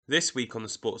This week on the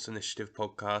Sports Initiative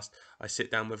podcast, I sit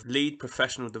down with lead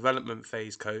professional development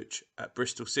phase coach at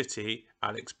Bristol City,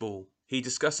 Alex Ball. He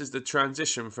discusses the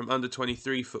transition from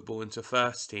under-23 football into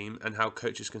first team and how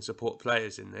coaches can support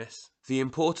players in this, the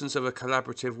importance of a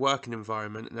collaborative working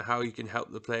environment and how you can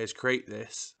help the players create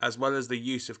this, as well as the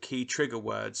use of key trigger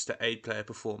words to aid player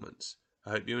performance. I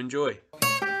hope you enjoy.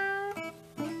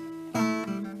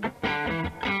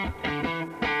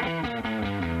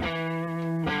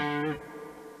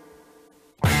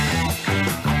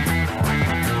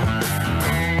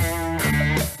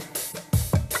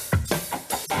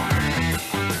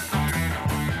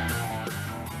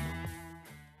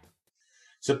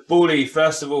 So, Bally,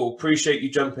 first of all, appreciate you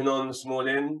jumping on this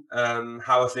morning.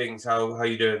 How are things? How are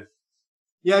you doing?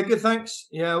 Yeah, good, thanks.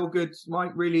 Yeah, all good.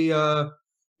 Mike, really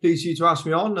pleased you to ask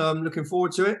me on. I'm looking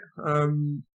forward to it.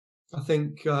 I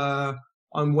think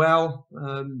I'm well,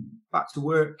 back to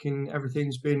work, and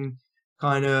everything's been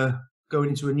kind of going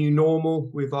into a new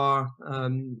normal with our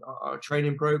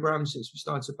training program since we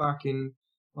started back in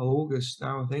August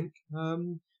now, I think.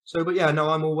 But yeah, no,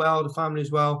 I'm all well, the family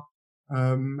as well,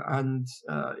 and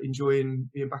enjoying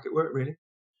being back at work, really.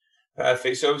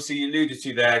 Perfect. So obviously you alluded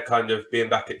to there kind of being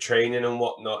back at training and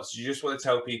whatnot. So you just want to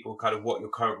tell people kind of what your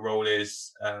current role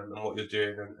is and what you're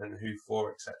doing and who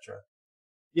for, etc.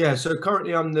 Yeah, so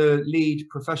currently I'm the lead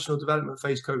professional development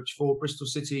phase coach for Bristol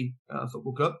City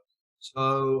Football Club.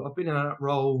 So I've been in that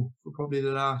role for probably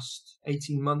the last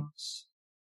 18 months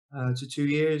to 2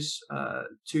 years.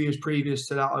 2 years previous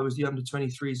to that, I was the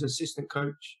under-23s assistant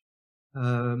coach.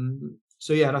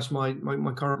 So yeah, that's my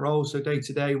current role. So day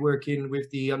to day, working with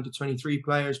the under-23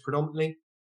 players predominantly.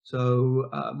 So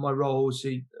my role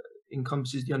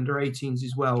encompasses the under-18s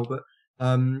as well. But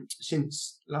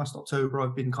since last October,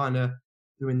 I've been kind of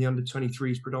doing the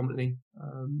under-23s predominantly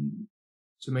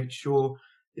to make sure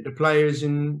that the players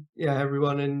and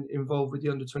everyone involved with the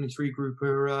under-23 group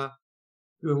are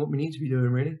doing what we need to be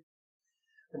doing, really.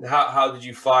 And how did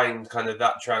you find kind of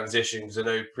that transition? Because I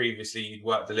know previously you'd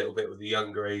worked a little bit with the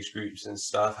younger age groups and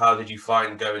stuff. How did you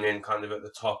find going in kind of at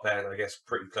the top end, I guess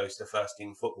pretty close to first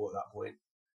team football at that point?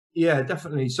 Yeah,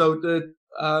 definitely. So the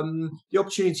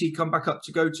opportunity come back up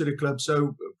to go to the club.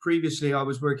 So previously I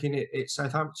was working at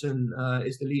Southampton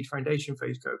as the lead foundation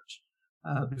phase coach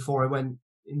before I went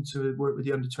into work with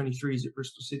the under-23s at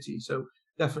Bristol City. So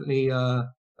definitely a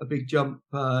big jump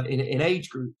in age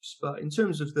groups. But in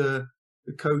terms of the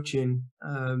coaching,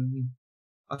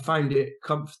 I find it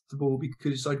comfortable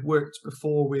because I'd worked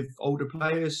before with older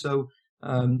players. So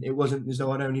it wasn't as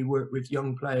though I'd only worked with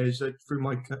young players. Through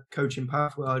my coaching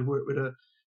pathway, I'd worked with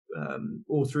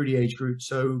all through the age group.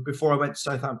 So before I went to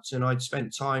Southampton, I'd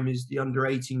spent time as the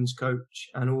under-18s coach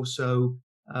and also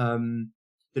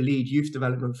the lead youth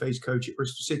development phase coach at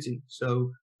Bristol City.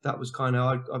 So that was kind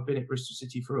of, I've been at Bristol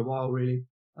City for a while, really,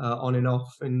 on and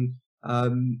off. And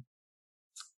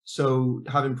so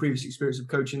having previous experience of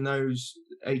coaching those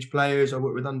age players, I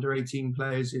worked with under-18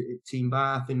 players at Team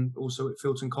Bath, and also at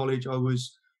Filton College, I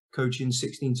was coaching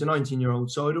 16 to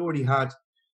 19-year-olds. So I'd already had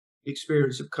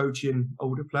experience of coaching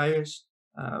older players.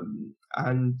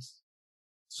 And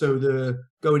so the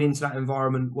going into that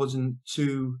environment wasn't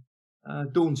too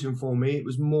daunting for me. It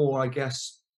was more, I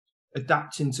guess,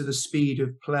 adapting to the speed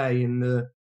of play and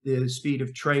the speed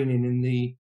of training and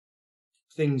the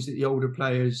things that the older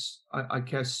players, I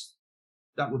guess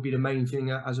that would be the main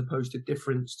thing, as opposed to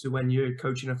difference to when you're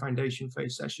coaching a foundation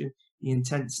phase session. The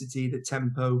intensity, the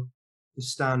tempo, the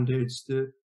standards,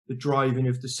 the driving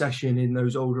of the session in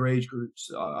those older age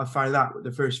groups. I found that with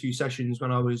the first few sessions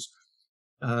when I was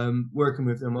working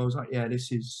with them, I was like, yeah,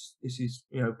 this is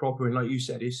proper. And like you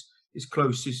said, it's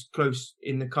close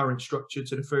in the current structure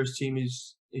to the first team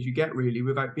as you get, really,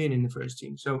 without being in the first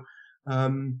team. So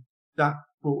that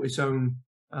brought its own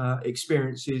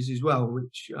experiences as well,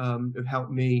 which have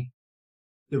helped me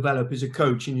develop as a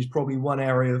coach, and is probably one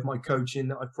area of my coaching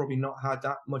that I've probably not had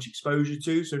that much exposure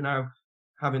to. So now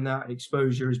having that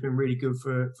exposure has been really good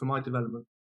for my development.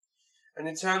 And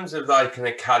in terms of like an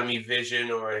academy vision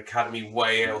or an academy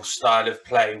way or style of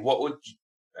play, what would,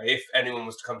 if anyone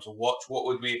was to come to watch, what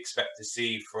would we expect to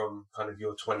see from kind of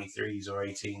your 23s or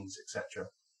 18s, etc.?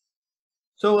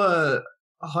 So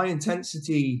a high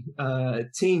intensity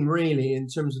team, really, in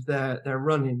terms of their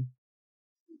running.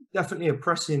 Definitely a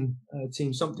pressing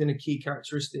team. A key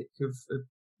characteristic of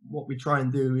what we try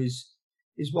and do is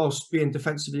whilst being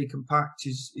defensively compact,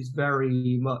 is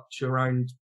very much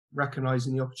around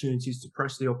recognising the opportunities to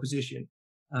press the opposition,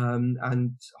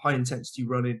 and high intensity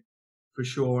running for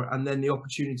sure. And then the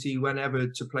opportunity whenever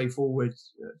to play forward,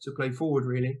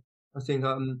 really. I think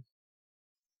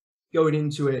going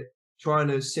into it, trying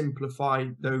to simplify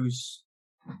those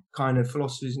kind of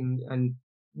philosophies and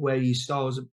ways,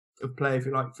 styles of play, if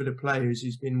you like, for the players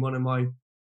has been one of my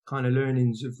kind of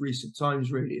learnings of recent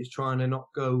times. Really, is trying to not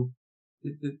go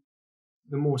the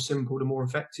more simple, the more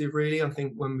effective. Really, I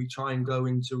think when we try and go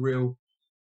into real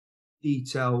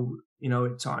detail,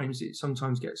 at times it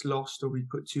sometimes gets lost, or we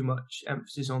put too much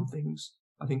emphasis on things.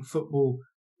 I think football,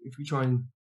 if we try and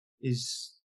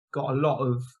is got a lot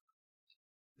of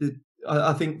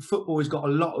I think football has got a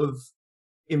lot of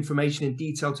information and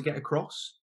detail to get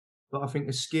across, but I think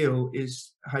the skill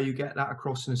is how you get that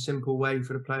across in a simple way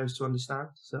for the players to understand.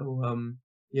 So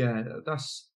yeah,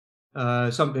 that's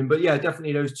something. But yeah,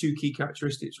 definitely those two key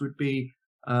characteristics would be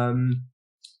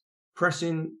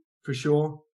pressing for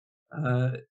sure,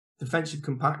 defensive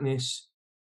compactness.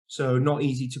 So not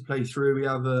easy to play through. We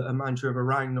have a mantra of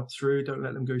around, not through. Don't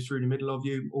let them go through the middle of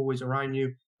you. Always around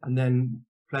you, and then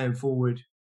playing forward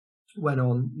when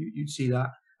on. You'd see that.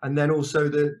 And then also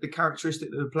the characteristic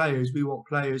of the players. We want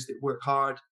players that work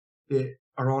hard, that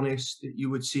are honest, that you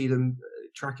would see them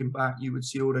tracking back. You would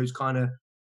see all those kind of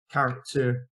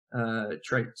character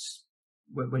traits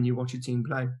when you watch a team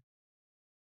play.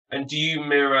 And do you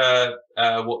mirror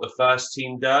what the first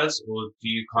team does, or do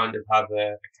you kind of have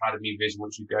a academy vision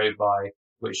which you go by,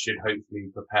 which should hopefully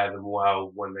prepare them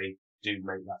well when they do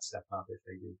make that step up, if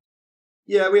they do?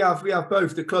 Yeah, we have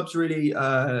both. The club's really,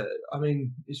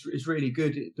 it's really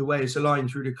good the way it's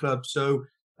aligned through the club. So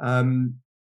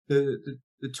the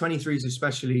 23s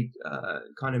especially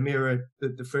kind of mirror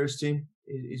the first team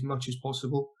as much as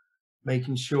possible,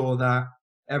 making sure that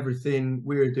everything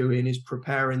we're doing is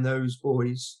preparing those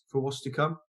boys for what's to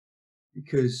come.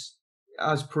 Because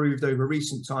as proved over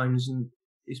recent times, and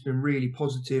it's been really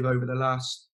positive over the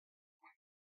last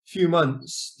few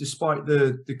months, despite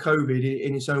the COVID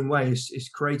in its own way, it's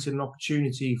created an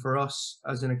opportunity for us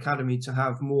as an academy to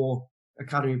have more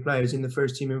academy players in the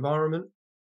first team environment.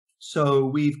 So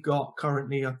we've got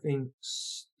currently, I think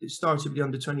it started with the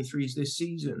under 23s this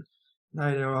season.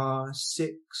 Now there are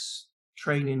 6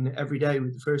 training every day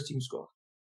with the first team squad,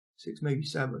 6, maybe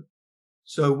 7.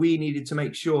 So we needed to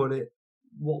make sure that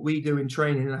what we do in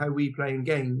training and how we play in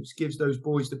games gives those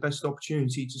boys the best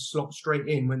opportunity to slot straight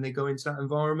in when they go into that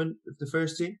environment of the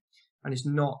first team. And it's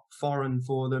not foreign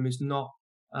for them. It's not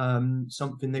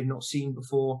something they've not seen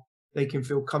before. They can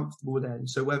feel comfortable then.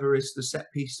 So whether it's the set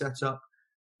piece setup,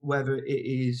 whether it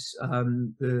is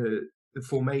the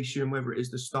formation, whether it is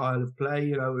the style of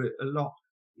play, a lot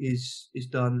is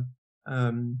done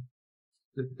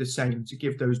the same to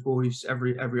give those boys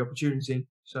every opportunity.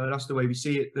 So that's the way we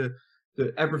see it.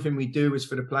 Everything we do is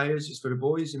for the players, it's for the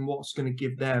boys, and what's going to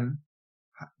give them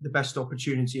the best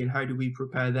opportunity, and how do we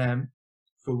prepare them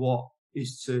for what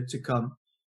is to come.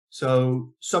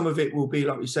 So some of it will be,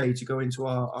 like we say, to go into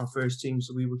our first team.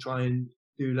 So we will try and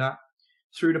do that.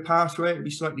 Through the pathway, it'll be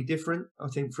slightly different. I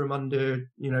think from under,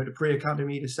 the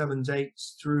pre-academy, the 7s,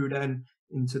 8s, through then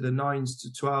into the 9s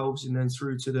to 12s, and then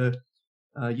through to the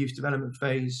youth development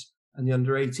phase and the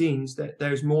under 18s, that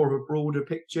there's more of a broader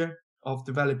picture of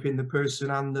developing the person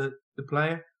and the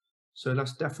player. So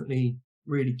that's definitely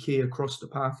really key across the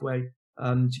pathway,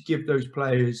 to give those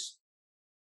players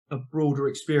a broader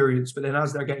experience. But then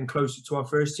as they're getting closer to our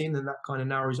first team, then that kind of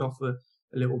narrows off a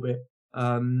little bit.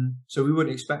 So we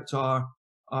wouldn't expect our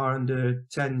under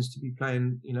 10s to be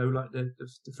playing, like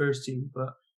the first team,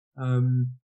 but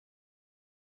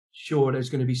sure, there's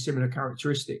going to be similar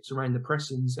characteristics around the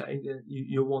pressing.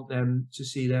 You'll want them to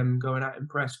see them going out and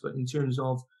press, but in terms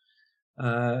of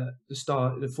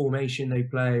the formation they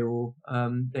play, or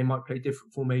they might play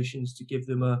different formations to give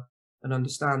them an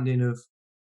understanding of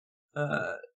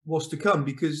what's to come.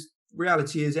 Because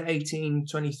reality is at 18,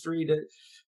 23, that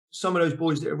some of those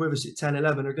boys that are with us at 10,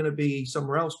 11 are going to be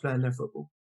somewhere else playing their football.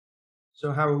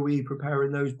 So how are we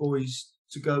preparing those boys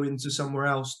to go into somewhere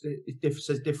else that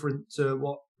says different to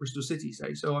what Bristol City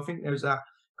say? So I think there's that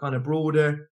kind of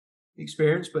broader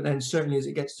experience, but then certainly as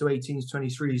it gets to 18s,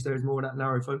 23s, there's more of that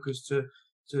narrow focus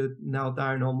to nail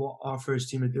down on what our first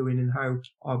team are doing and how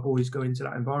our boys go into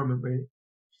that environment, really.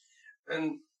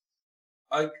 And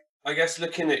I guess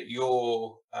looking at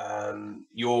your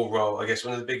role, I guess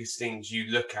one of the biggest things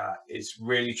you look at is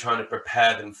really trying to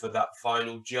prepare them for that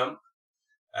final jump,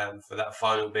 for that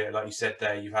final bit. Like you said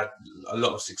there, you've had a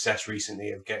lot of success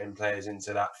recently of getting players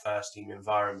into that first team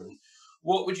environment.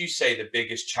 What would you say the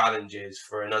biggest challenge is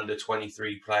for an under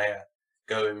 23 player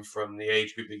going from the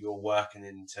age group that you're working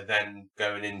in to then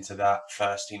going into that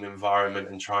first team environment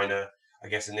and trying to, I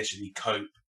guess, initially cope,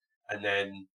 and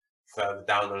then further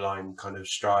down the line kind of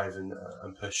strive and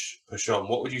push on?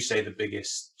 What would you say the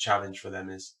biggest challenge for them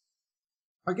is?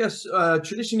 I guess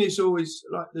traditionally it's always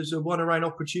like there's a one around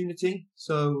opportunity.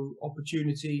 So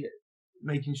opportunity,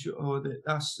 making sure that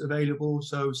that's available.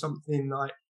 So something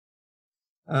like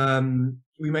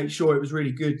we make sure it was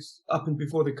really good up and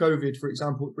before the COVID, for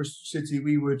example, at Bristol City,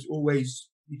 we would always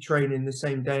be training the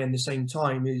same day and the same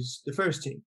time as the first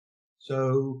team.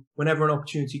 So whenever an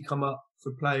opportunity come up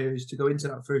for players to go into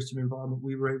that first team environment,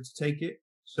 we were able to take it.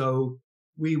 So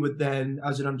we would then,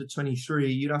 as an under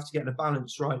 23, you'd have to get the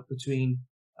balance right between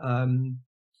um,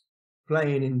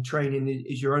 playing and training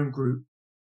is your own group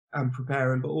and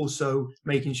preparing, but also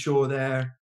making sure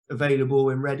they're available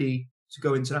and ready to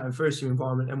go into that first team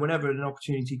environment. And whenever an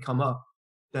opportunity come up,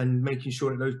 then making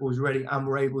sure that those boys are ready and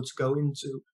we're able to go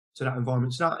into that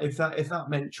environment. So if that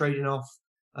meant trading off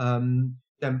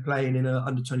them playing in a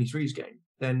under 23s game,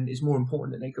 then it's more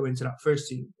important that they go into that first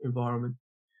team environment.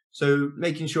 So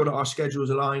making sure that our schedules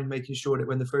align, making sure that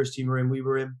when the first team were in, we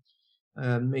were in,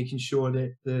 making sure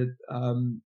that the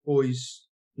boys,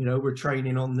 were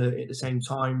training at the same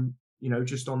time,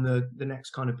 just on the next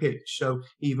kind of pitch. So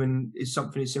even it's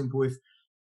something as simple if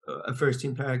a first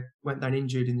team player went down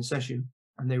injured in the session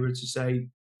and they were to say,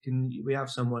 can we have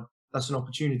someone? That's an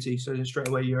opportunity. So then straight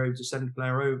away you're able to send the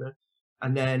player over.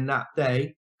 And then that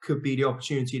day could be the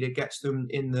opportunity that gets them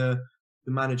in the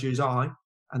manager's eye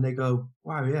and they go,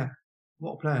 wow, yeah,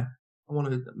 what a player. I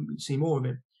want to see more of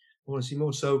him. I want to see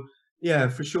more. So yeah,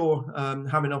 for sure,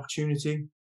 having opportunity,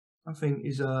 I think,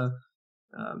 is a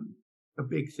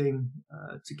big thing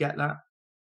to get that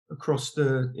across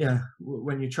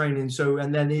when you're training. So,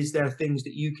 and then is there things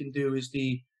that you can do as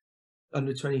the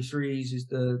under 23s, is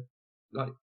the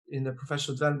like in the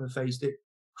professional development phase that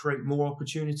create more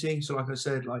opportunity? So, like I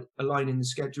said, like aligning the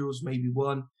schedules, maybe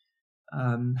one,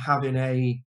 having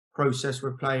a process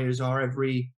where players are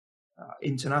every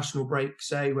international break,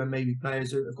 say, when maybe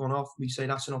players have gone off, we say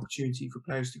that's an opportunity for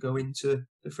players to go into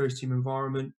the first team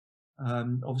environment.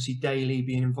 Obviously, daily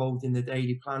being involved in the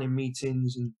daily planning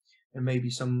meetings, and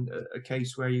maybe a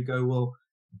case where you go, well,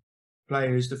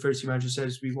 players, the first team manager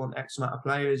says we want X amount of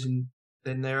players, and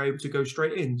then they're able to go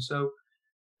straight in. So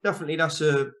definitely that's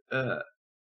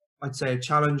I'd say a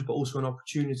challenge, but also an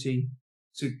opportunity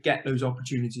to get those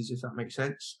opportunities, if that makes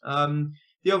sense.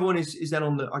 The other one is then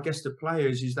on I guess the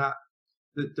players, is that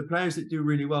the players that do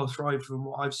really well thrive, from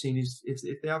what I've seen, is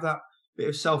if they have that bit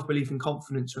of self-belief and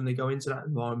confidence when they go into that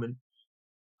environment,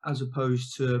 as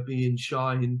opposed to being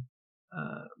shy and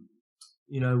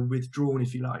withdrawn,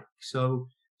 if you like. So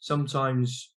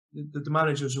sometimes the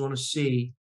managers want to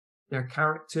see their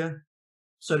character.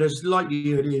 So there's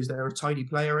likelihood is they're a tidy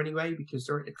player anyway, because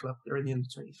they're at the club, they're in the under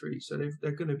 23, so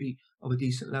they're going to be of a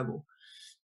decent level.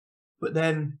 But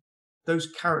then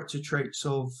those character traits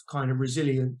of kind of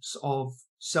resilience, of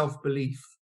self-belief,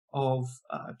 of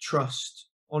trust,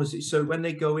 honestly. So when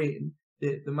they go in,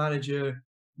 the manager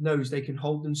knows they can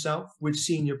hold themselves with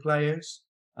senior players.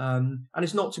 And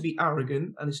it's not to be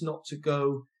arrogant, and it's not to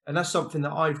go, and that's something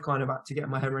that I've kind of had to get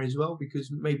my head around as well,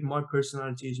 because maybe my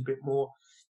personality is a bit more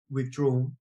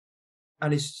withdrawn.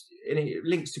 And it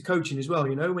links to coaching as well,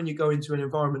 when you go into an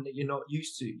environment that you're not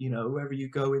used to, wherever you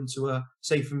go into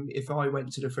if I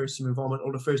went to the first team environment,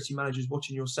 or the first team manager's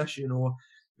watching your session, or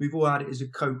we've all had it as a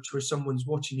coach where someone's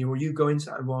watching you, or you go into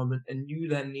that environment and you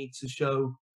then need to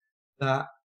show that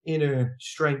inner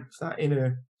strength, that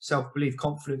inner self-belief,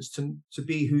 confidence to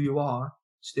be who you are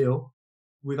still,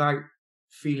 without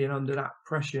feeling under that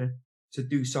pressure to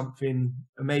do something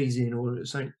amazing or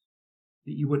something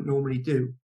that you wouldn't normally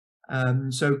do.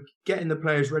 So getting the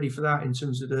players ready for that in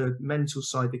terms of the mental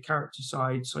side, the character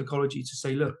side, psychology, to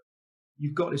say, look,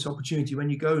 you've got this opportunity. When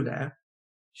you go there,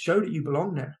 show that you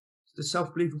belong there. The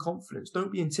self-belief and confidence.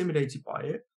 Don't be intimidated by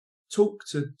it. Talk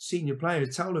to senior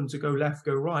players. Tell them to go left,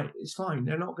 go right. It's fine.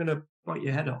 They're not going to bite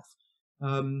your head off.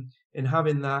 And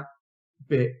having that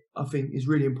bit, I think, is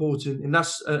really important. And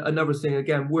that's another thing,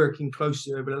 again, working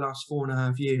closely over the last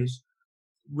 4.5 years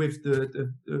with the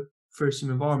first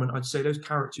team environment. I'd say those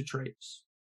character traits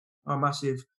are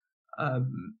massive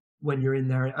when you're in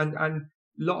there. And a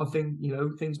lot of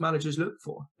things managers look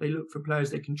for. They look for players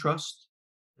they can trust.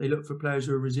 They look for players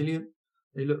who are resilient.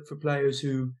 They look for players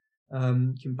who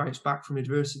can bounce back from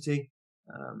adversity,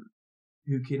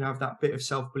 who can have that bit of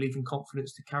self-belief and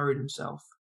confidence to carry themselves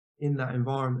in that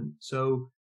environment. So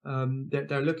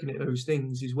they're looking at those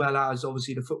things, as well as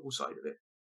obviously the football side of it.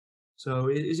 So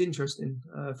it is interesting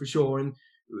for sure. And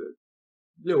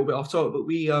a little bit off topic, but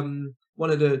we one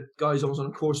of the guys I was on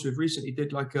a course with recently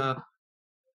did like a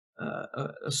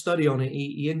study on it.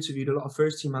 He interviewed a lot of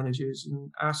first team managers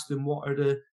and asked them what are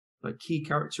the key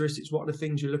characteristics, what are the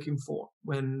things you're looking for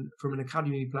from an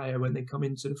academy player when they come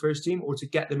into the first team, or to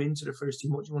get them into the first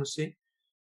team, what do you want to see?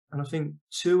 And I think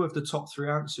 2 of the top 3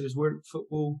 answers weren't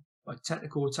football, like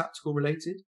technical or tactical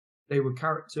related. They were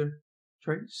character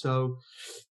traits. So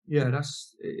yeah,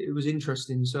 it was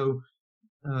interesting. So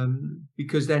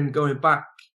because then going back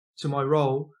to my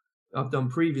role I've done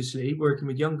previously, working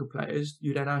with younger players,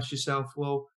 you then ask yourself,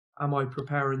 well, am I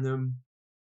preparing them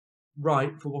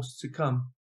right for what's to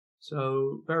come?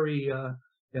 So very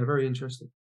interesting.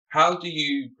 How do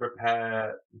you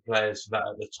prepare the players for that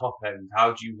at the top end?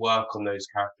 How do you work on those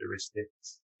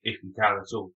characteristics, if you can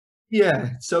at all? Yeah,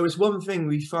 so it's one thing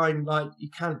we find, like, you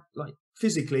can't, like,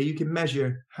 physically you can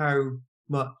measure how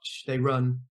much they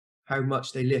run, how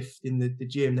much they lift in the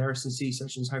gym, their S&C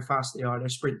sessions, how fast they are, their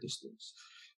sprint distance.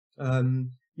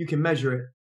 You can measure it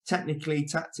technically,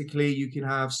 tactically. You can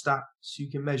have stats. You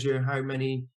can measure how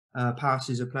many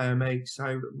passes a player makes,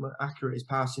 how accurate his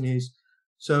passing is.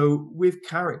 So with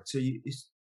character, it's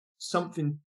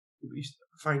something that we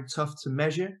find tough to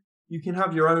measure. You can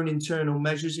have your own internal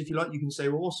measures, if you like. You can say,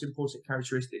 well, what's important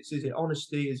characteristics? Is it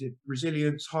honesty? Is it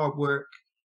resilience, hard work,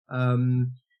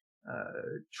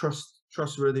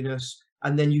 trustworthiness?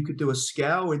 And then you could do a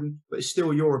scale, but it's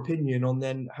still your opinion on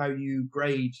then how you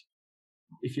grade,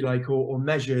 if you like, or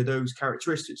measure those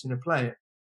characteristics in a player.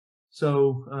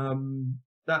 So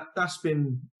that's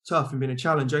been tough and been a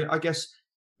challenge. I guess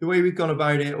the way we've gone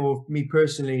about it, or me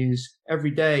personally, is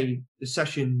every day the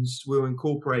sessions will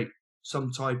incorporate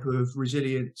some type of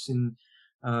resilience and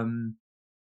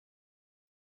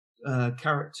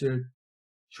character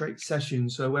trait session.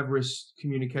 So whether it's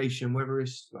communication, whether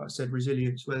it's, like I said,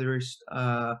 resilience, whether it's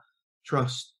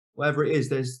trust, whatever it is,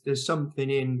 there's something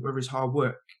in, whether it's hard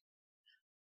work,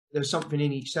 there's something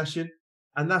in each session.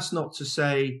 And that's not to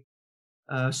say,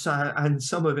 and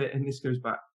some of it, and this goes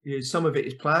back, some of it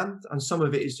is planned and some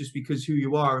of it is just because who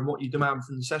you are and what you demand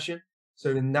from the session.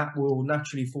 So then that will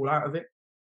naturally fall out of it.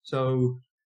 So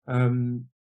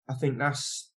I think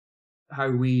that's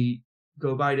how we go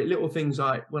about it. Little things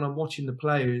like when I'm watching the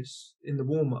players in the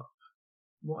warm-up,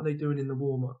 what are they doing in the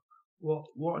warm-up? What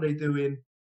are they doing?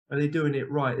 Are they doing it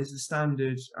right? Is the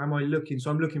standard? Am I looking? So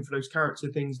I'm looking for those character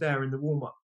things there in the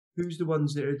warm-up. Who's the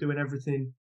ones that are doing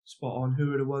everything spot on?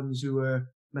 Who are the ones who are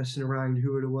messing around?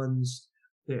 Who are the ones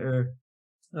that are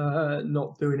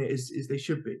not doing it as they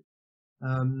should be?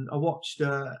 I watched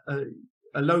a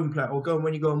lone player, or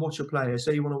when you go and watch a player,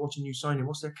 say you want to watch a new signing,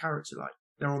 what's their character like?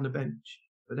 They're on the bench,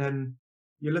 but then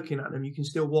you're looking at them, you can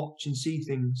still watch and see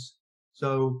things.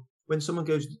 So when someone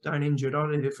goes down injured, are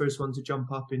they the first one to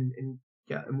jump up and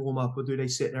get and warm up, or do they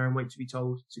sit there and wait to be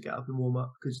told to get up and warm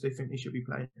up because they think they should be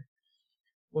playing?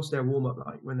 What's their warm up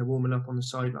like when they're warming up on the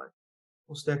sideline?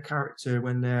 What's their character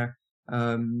when they're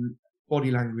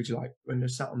body language like when they're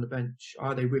sat on the bench?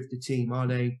 Are they with the team? Are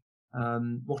they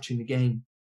watching the game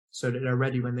so that they're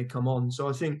ready when they come on? So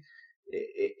I think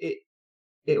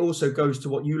it also goes to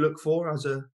what you look for as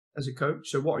a coach.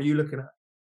 So what are you looking at?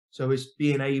 So it's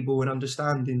being able and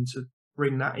understanding to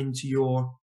bring that into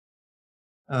your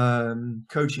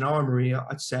coaching armory,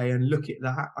 I'd say, and look at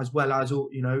that as well as,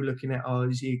 looking at,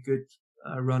 is he a good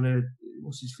runner?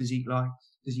 What's his physique like?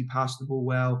 Does he pass the ball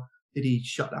well? Did he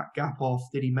shut that gap off?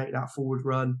 Did he make that forward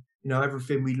run?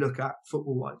 Everything we look at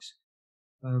football-wise.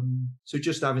 So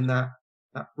just having that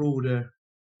broader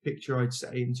picture, I'd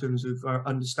say, in terms of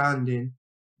understanding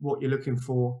what you're looking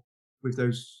for with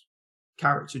those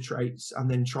character traits, and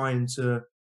then trying to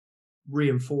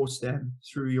reinforce them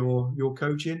through your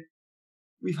coaching.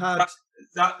 We've had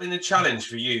that been a challenge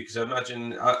for you, because I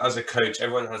imagine as a coach,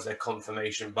 everyone has their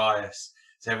confirmation bias.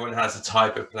 So everyone has a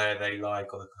type of player they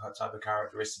like, or the type of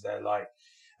characteristic they like.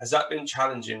 Has that been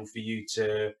challenging for you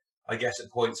to, I guess, at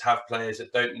points have players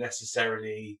that don't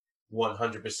necessarily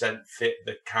 100% fit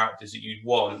the characters that you'd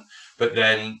want, but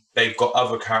then they've got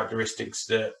other characteristics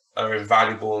that are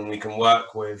invaluable and we can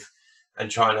work with,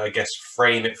 and trying to, I guess,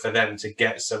 frame it for them to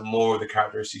get some more of the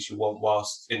characteristics you want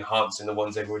whilst enhancing the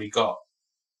ones they've already got?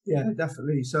 Yeah,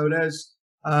 definitely. So there's,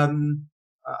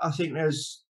 I think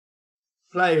there's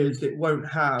players that won't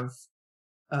have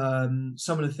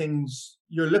some of the things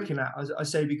you're looking at, as I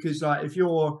say, because like if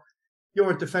you're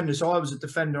a defender, so I was a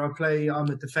defender, I'm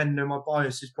a defender, my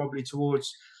bias is probably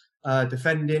towards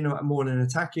defending more than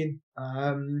attacking.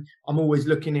 I'm always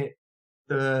looking at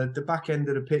the back end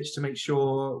of the pitch to make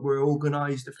sure we're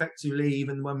organised effectively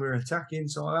even when we're attacking.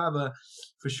 So I have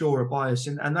for sure a bias,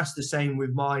 and that's the same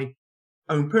with my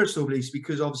own personal beliefs,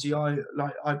 because obviously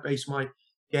I base my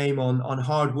game on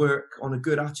hard work, on a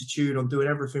good attitude, on doing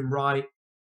everything right,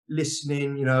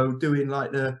 listening, doing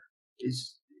like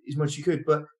as much as you could.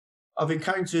 But I've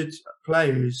encountered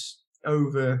players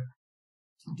over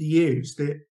the years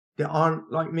that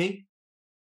aren't like me.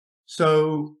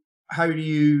 So how do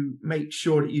you make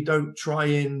sure that you don't try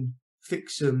and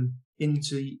fix them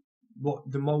into what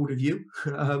the mold of you?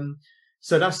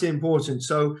 So that's important.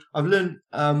 So I've learned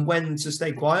when to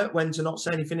stay quiet, when to not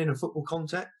say anything in a football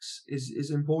context is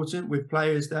important with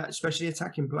players, that especially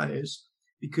attacking players,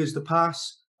 because the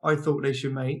pass I thought they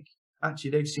should make,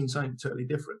 actually they've seen something totally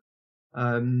different.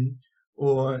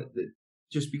 Or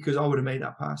just because I would have made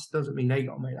that pass doesn't mean they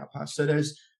got to make that pass. So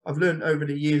I've learned over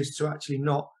the years to actually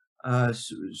not,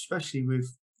 especially with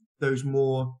those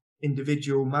more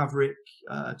individual maverick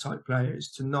type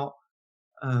players, to not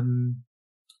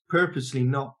purposely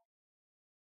not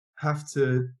have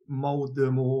to mold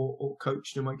them or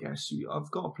coach them, I guess.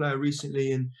 I've got a player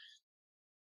recently, and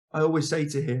I always say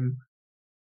to him,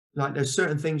 like, there's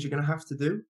certain things you're going to have to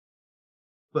do,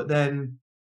 but then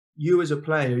you as a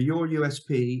player, your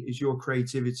USP is your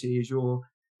creativity, is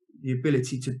the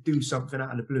ability to do something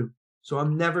out of the blue. So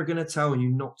I'm never going to tell you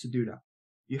not to do that.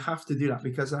 You have to do that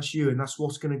because that's you, and that's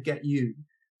what's going to get you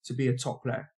to be a top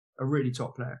player, a really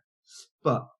top player.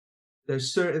 But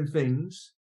there's certain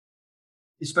things,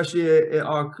 especially at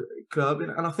our club,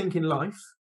 and I think in life,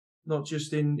 not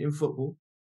just in football,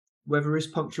 whether it's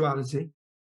punctuality,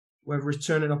 whether it's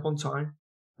turning up on time,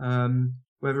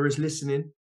 whether it's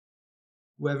listening,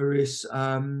 whether it's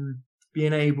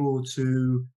being able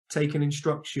to take an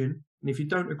instruction, and if you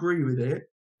don't agree with it,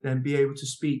 then be able to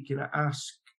speak and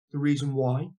ask the reason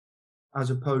why, as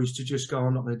opposed to just go,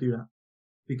 I'm not going to do that.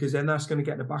 Because then that's going to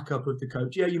get the backup of the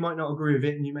coach. Yeah, you might not agree with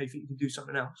it and you may think you can do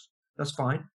something else. That's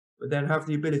fine. But then have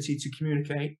the ability to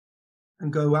communicate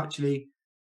and go, actually,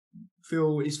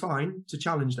 feel it's fine to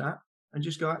challenge that and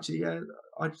just go, actually, yeah,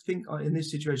 I think in this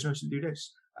situation I should do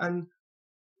this. And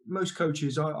most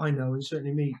coaches I know, and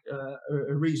certainly me,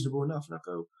 are reasonable enough. And I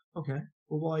go, okay,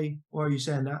 well, why are you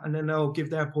saying that? And then they'll give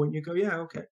their point. You go, yeah,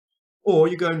 okay. Or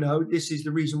you go, no, this is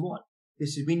the reason why.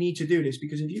 We need to do this,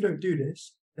 because if you don't do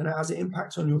this, then it has an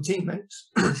impact on your teammates.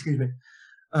 Excuse me.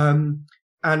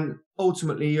 And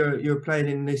ultimately, you're playing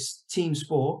in this team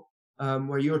sport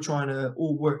where you're trying to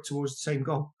all work towards the same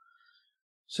goal.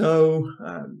 So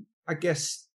I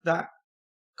guess that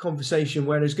conversation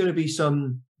where there's going to be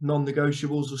some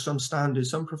non-negotiables or some standards,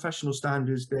 some professional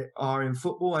standards that are in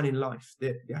football and in life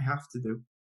that they have to do.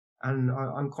 And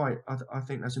I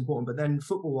think that's important. But then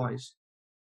football-wise,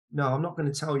 no, I'm not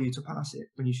going to tell you to pass it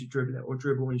when you should dribble it, or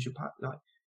dribble when you should pass. Like,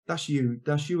 that's you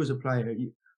as a player.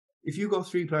 If you've got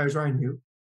 3 players around you,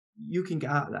 you can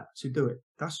get out of that to do it.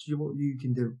 That's what you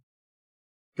can do.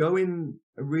 Go in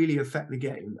and really affect the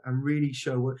game and really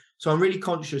show what. So I'm really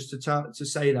conscious to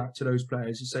say that to those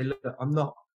players, to say, look, I'm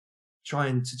not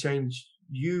trying to change.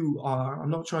 I'm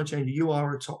not trying to change you. You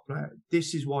are a top player.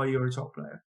 This is why you're a top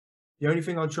player. The only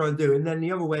thing I'll try and do, and then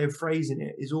the other way of phrasing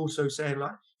it is also saying,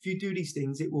 like, if you do these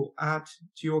things, it will add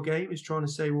to your game. It's trying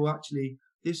to say, well, actually,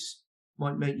 this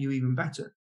might make you even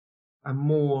better and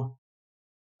more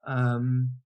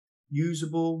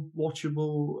usable,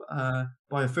 watchable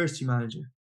by a first team manager.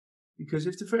 Because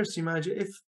if the first team manager,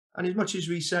 and as much as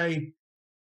we say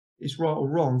it's right or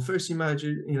wrong, first team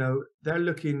manager, they're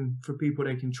looking for people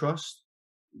they can trust.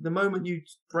 The moment you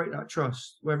break that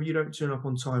trust, whether you don't turn up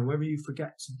on time, whether you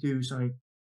forget to do something,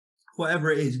 whatever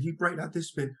it is, if you break that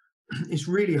discipline, it's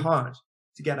really hard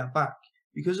to get that back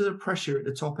because of the pressure at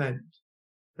the top end.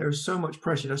 There is so much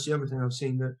pressure. That's the other thing I've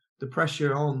seen, that the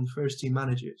pressure on first team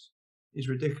managers is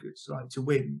ridiculous, like to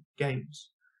win games,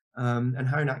 and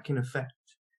how that can affect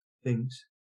things.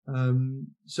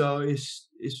 So it's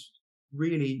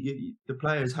really, the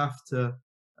players have to,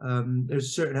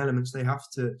 there's certain elements they have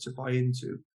to buy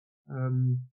into,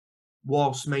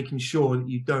 whilst making sure that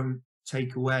you don't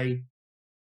take away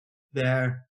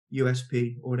their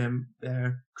USP or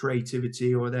their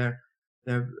creativity or their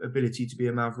ability to be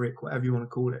a maverick, whatever you want to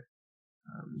call it.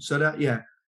 So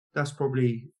that's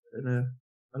probably in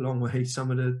a long way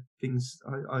some of the things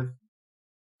I've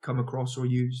come across or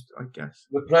used, I guess.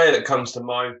 The player that comes to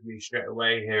mind for me straight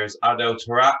away here is Adel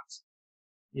Taarabt,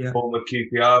 former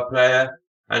QPR player,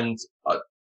 and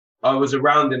I was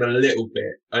around him a little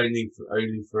bit, only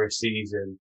for a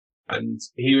season, and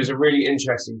he was a really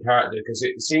interesting character because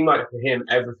it seemed like for him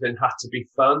everything had to be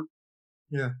fun.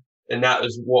 Yeah. And that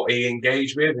was what he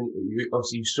engaged with, and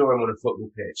obviously you saw him on a football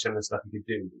pitch and the stuff he could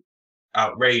do,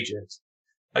 outrageous.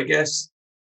 I guess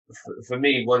for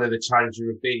me, one of the challenges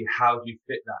would be how do you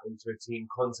fit that into a team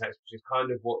context, which is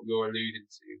kind of what you're alluding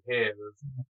to here.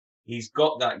 He's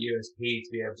got that USP to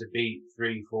be able to beat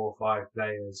 3, 4, 5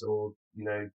 players, or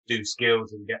do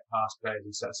skills and get past players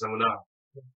and set someone up.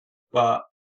 But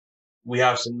we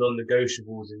have some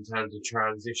non-negotiables in terms of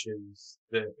transitions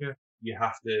that you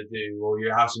have to do, or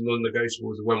you have some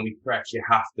non-negotiables when we press, you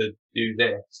have to do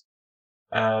this.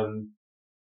 And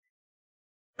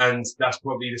that's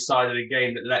probably the side of the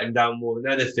game that let him down more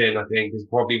than anything, I think, is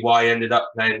probably why he ended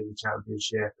up playing in the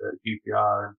Championship at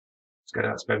QPR and was going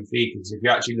out to Benfica. Because if you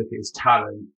actually look at his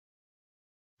talent,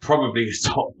 probably his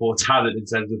top 4 talent in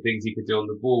terms of things he could do on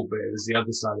the ball, but it was the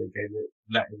other side of the game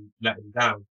that let him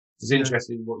down. It's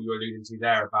interesting what you're alluding to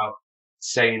there about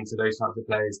saying to those types of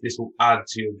players, this will add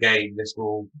to your game, this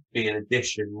will be an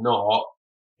addition, not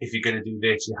if you're going to do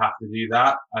this, you have to do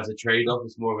that as a trade-off.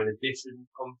 It's more of an addition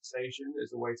conversation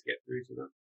as a way to get through to them.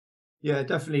 Yeah,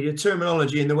 definitely. The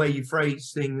terminology and the way you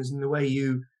phrase things and the way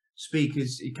you speak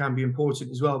it can be important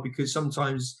as well, because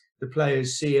sometimes the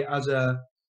players see it as a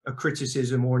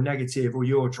criticism or negative, or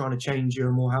you're trying to change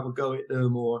them or have a go at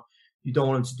them, or you don't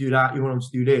want them to do that, you want them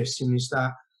to do this, and it's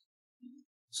that.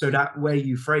 So that way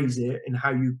you phrase it and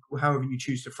however you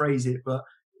choose to phrase it, but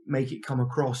make it come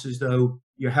across as though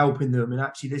you're helping them, and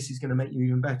actually this is going to make you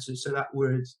even better. So that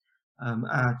word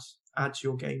add to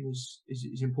your game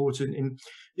is important. And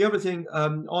the other thing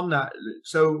on that,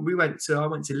 so I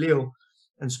went to Lille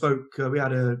and spoke. We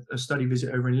had a study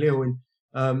visit over in Lille,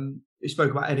 and we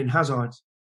spoke about Eden Hazard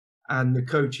and the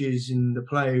coaches and the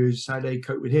players, how they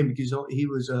cope with him, because he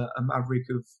was a maverick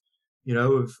of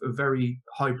very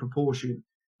high proportion.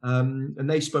 And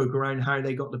they spoke around how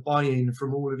they got the buy-in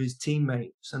from all of his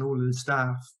teammates and all of the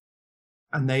staff,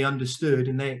 and they understood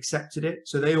and they accepted it.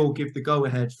 So they all give the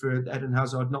go-ahead for Eden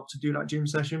Hazard not to do that gym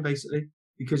session, basically,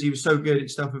 because he was so good at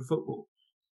stuff in football.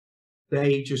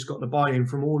 They just got the buy-in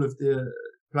from all of the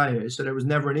players, so there was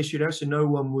never an issue there. So no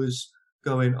one was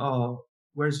going, "Oh,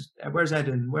 where's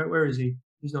Eden? Where is he?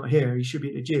 He's not here. He should be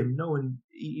at the gym." No one.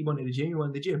 He wanted the gym. He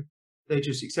wanted the gym. They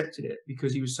just accepted it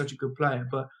because he was such a good player.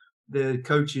 But the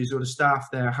coaches or the staff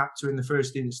there had to, in the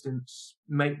first instance,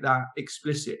 make that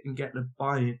explicit and get the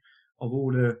buy-in of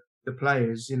all the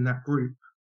players in that group.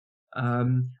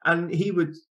 And he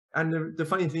would, and the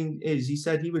funny thing is, he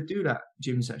said he would do that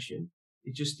gym session.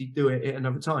 He'd do it at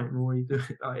another time, or he'd do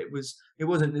it. It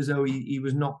wasn't as though he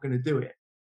was not going to do it.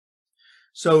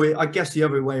 So I guess the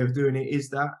other way of doing it is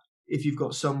that if you've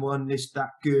got someone that's that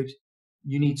good,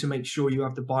 you need to make sure you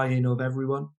have the buy-in of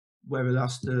everyone, whether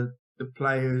that's the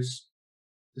players,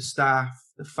 the staff,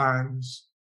 the fans.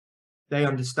 They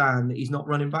understand that he's not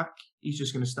running back. He's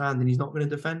just going to stand and he's not going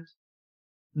to defend.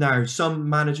 Now, some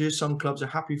managers, some clubs are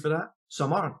happy for that.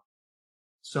 Some aren't.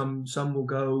 Some will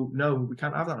go, no, we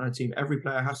can't have that on our team. Every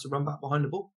player has to run back behind the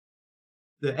ball.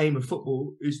 The aim of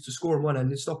football is to score on one end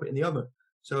and stop it in the other.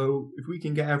 So if we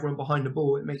can get everyone behind the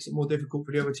ball, it makes it more difficult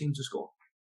for the other team to score.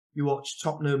 You watched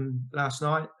Tottenham last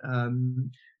night.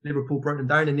 Liverpool broke them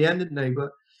down in the end, didn't they? But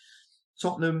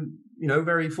Tottenham,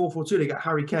 very 4-4-2. They got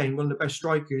Harry Kane, one of the best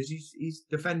strikers. He's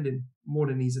defending more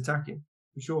than he's attacking.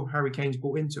 I'm sure Harry Kane's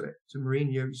bought into it. To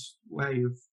Mourinho's way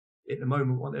of, at the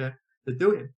moment, what they're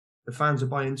doing. The fans are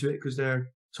buying into it because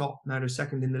they're top. Now they're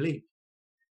second in the league.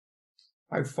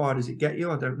 How far does it get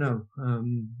you? I don't know.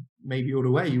 Maybe all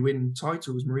the way. You win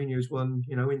titles. Mourinho's won,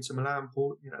 Inter Milan,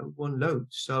 won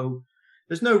loads. So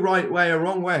there's no right way or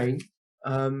wrong way,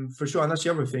 for sure. And that's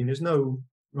the other thing. There's no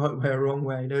right way or wrong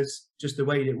way. There's just the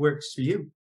way that works for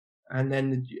you. And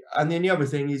then the other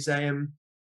thing is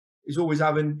always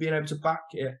being able to back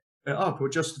it up or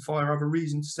justify or have a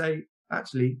reason to say,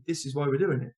 actually, this is why we're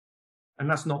doing it. And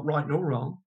that's not right nor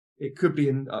wrong. It could be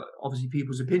in obviously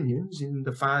people's opinions, in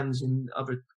the fans, in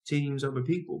other teams, other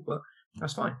people, but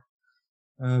that's fine.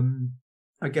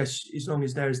 I guess as long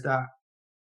as there's that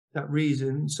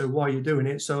reason, so why you're doing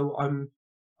it. So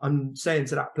I'm saying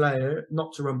to that player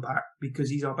not to run back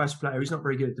because he's our best player. He's not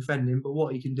very good at defending, but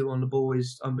what he can do on the ball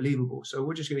is unbelievable. So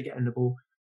we're just going to get in the ball,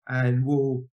 and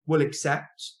we'll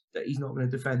accept that he's not going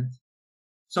to defend.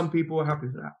 Some people are happy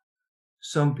for that.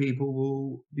 Some people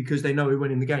will, because they know we're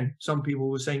winning the game. Some people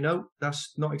will say, no,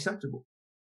 that's not acceptable.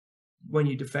 When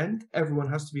you defend, everyone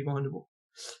has to be behind the ball.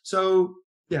 So,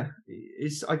 yeah,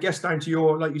 it's, I guess, down to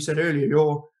your, like you said earlier,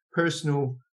 your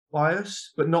personal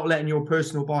bias, but not letting your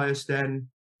personal bias then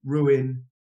ruin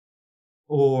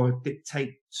or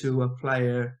dictate to a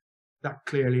player that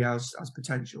clearly has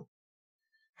potential.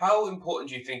 How important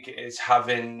do you think it is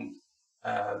having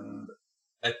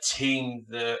a team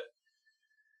that,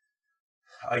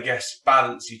 I guess,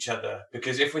 balance each other?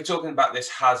 Because if we're talking about this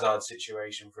Hazard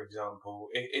situation, for example,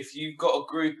 if you've got a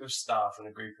group of staff and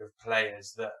a group of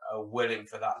players that are willing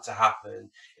for that to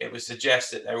happen, it would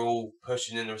suggest that they're all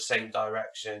pushing in the same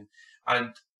direction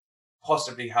and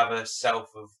possibly have a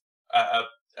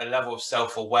level of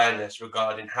self-awareness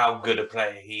regarding how good a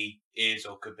player he is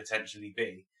or could potentially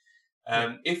be.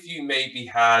 If you maybe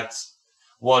had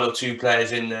one or two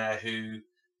players in there who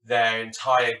their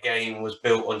entire game was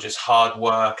built on just hard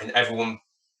work and everyone,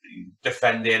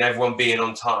 defending, everyone being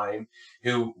on time,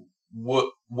 who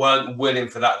weren't willing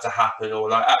for that to happen, or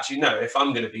like, actually, no, if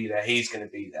I'm going to be there, he's going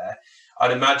to be there.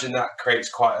 I'd imagine that creates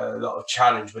quite a lot of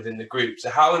challenge within the group. So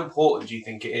how important do you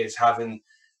think it is having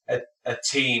a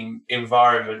team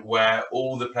environment where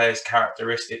all the players'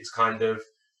 characteristics kind of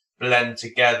blend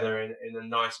together in a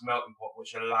nice melting pot,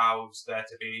 which allows there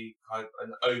to be kind of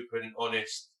an open and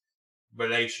honest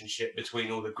relationship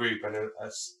between all the group and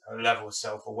a level of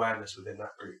self-awareness within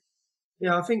that group?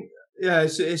 Yeah, I think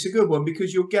it's a good one,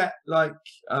 because you'll get like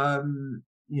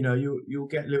you'll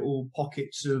get little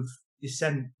pockets of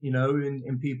dissent,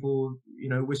 in people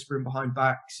whispering behind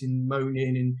backs and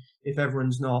moaning, and if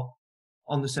everyone's not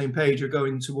on the same page or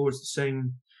going towards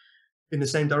in the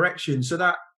same direction. So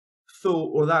that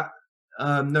thought, or that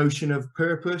notion of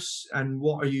purpose and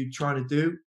what are you trying to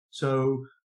do. So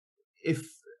if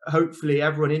hopefully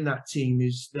everyone in that team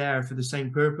is there for the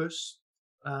same purpose,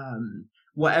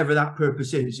 whatever that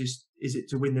purpose is it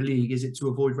to win the league? Is it to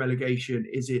avoid relegation?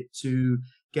 Is it to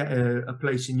get a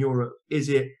place in Europe? Is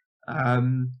it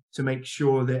to make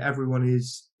sure that everyone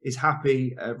is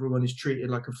happy, everyone is treated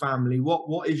like a family?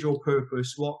 What is your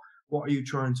purpose? What are you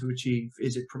trying to achieve?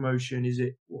 Is it promotion? Is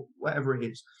it whatever it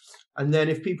is? And then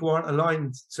if people aren't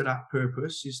aligned to that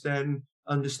purpose, is then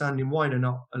understanding why they're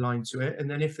not aligned to it. And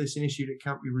then if there's an issue that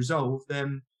can't be resolved,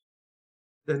 then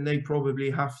they probably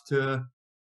have to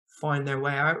find their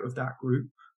way out of that group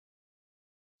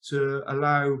to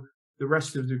allow the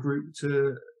rest of the group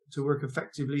to work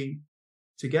effectively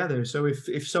together. So if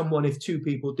two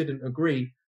people didn't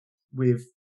agree with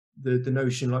the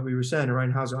notion, like we were saying,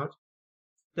 around Hazard,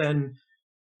 then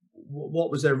what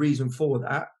was their reason for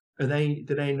that? Do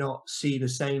they not see the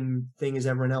same thing as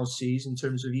everyone else sees, in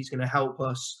terms of he's going to help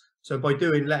us? So by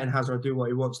letting Hazard do what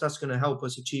he wants, that's going to help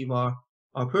us achieve our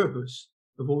purpose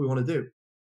of what we want to do.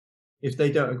 If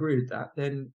they don't agree with that,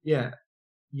 then yeah,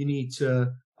 you need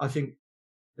to, I think,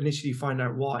 initially find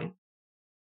out why.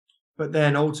 But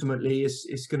then ultimately,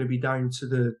 it's going to be down to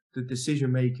the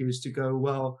decision makers to go,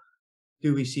 well,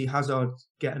 do we see Hazard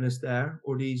getting us there,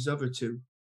 or these other two?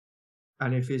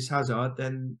 And if it's Hazard,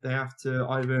 then they have to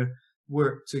either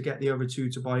work to get the other two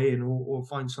to buy in, or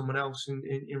find someone else and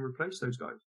replace those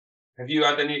guys. Have you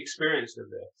had any experience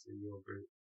of this in your group?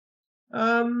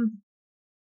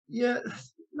 Yeah,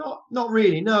 not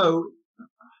really. No,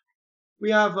 we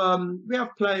have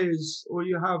players, or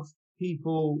you have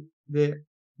people that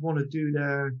want to do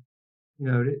their,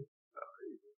 that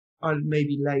are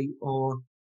maybe late or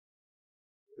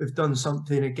have done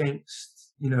something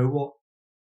against, what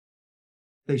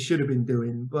they should have been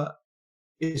doing, but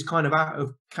it's kind of out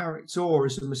of character, or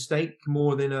it's a mistake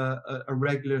more than a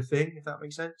regular thing, if that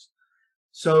makes sense.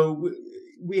 So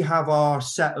we have our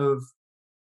set of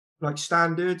like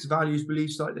standards, values,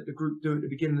 beliefs, like that the group do at the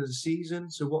beginning of the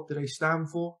season. So what do they stand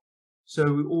for?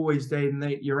 So always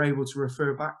you're able to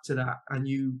refer back to that, and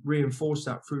you reinforce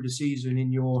that through the season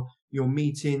in your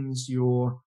meetings,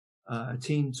 your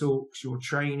team talks, your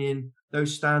training.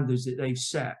 Those standards that they've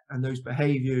set and those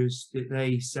behaviours that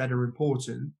they said are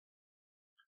important,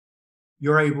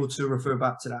 you're able to refer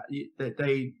back to that. That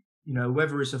they,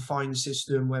 whether it's a fine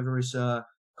system, whether it's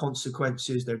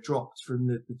consequences, they're dropped from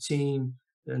the team,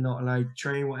 they're not allowed to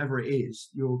train, whatever it is,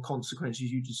 your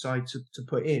consequences you decide to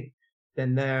put in,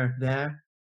 then they're there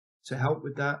to help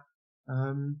with that.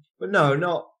 But no,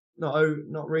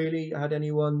 not really had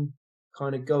anyone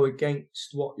kind of go against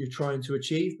what you're trying to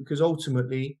achieve, because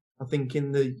ultimately, I think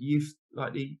in the youth,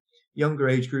 like the younger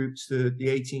age groups, the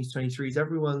 18s, 23s,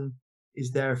 everyone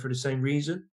is there for the same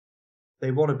reason.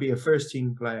 They want to be a first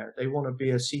team player. They want to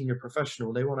be a senior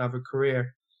professional. They want to have a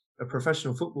career, a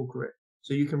professional football career.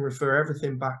 So you can refer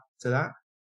everything back to that.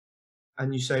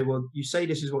 And you say, well, you say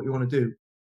this is what you want to do.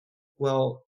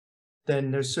 Well, then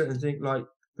there's certain things like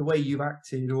the way you've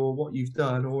acted or what you've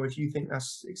done, or if you think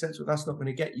that's acceptable, that's not going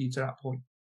to get you to that point.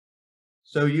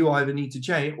 So you either need to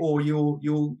change, or you'll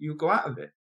go out of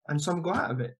it. And some go out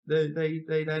of it. They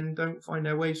then don't find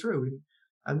their way through.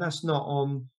 And that's not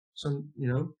on some,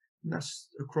 that's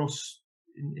across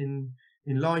in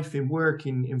life, in work,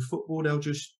 in football. They'll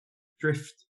just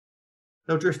drift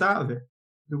out of it.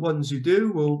 The ones who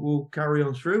do will carry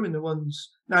on through, and the ones,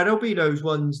 now there'll be those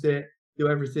ones that do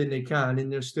everything they can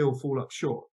and they'll still fall up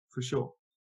short, for sure.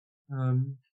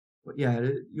 But yeah,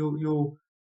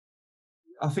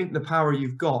 I think the power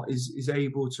you've got is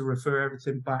able to refer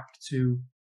everything back to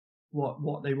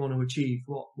what they want to achieve,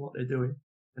 what they're doing,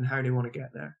 and how they want to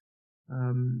get there.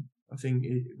 I think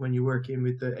when you're working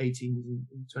with the 18s and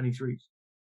 23s.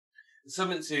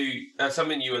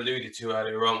 Something you alluded to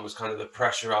earlier on was kind of the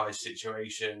pressurized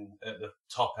situation at the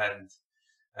top end.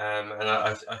 And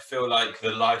I feel like the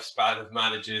lifespan of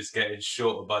managers getting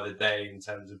shorter by the day in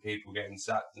terms of people getting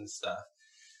sacked and stuff.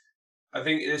 I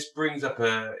think this brings up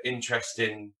a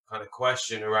interesting kind of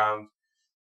question around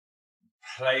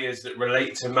players that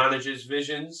relate to managers'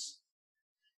 visions.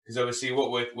 Because obviously,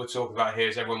 what we're talking about here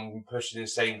is everyone pushing in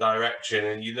the same direction.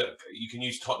 And you can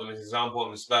use Tottenham as an example.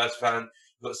 I'm a Spurs fan.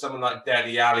 You've got someone like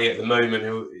Dele Alli at the moment,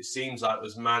 who it seems like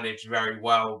was managed very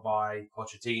well by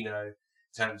Pochettino in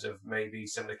terms of maybe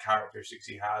some of the characteristics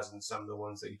he has and some of the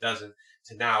ones that he doesn't,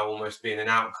 to now almost being an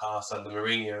outcast under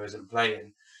Mourinho, isn't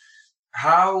playing.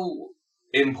 How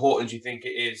important do you think it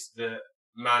is that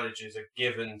managers are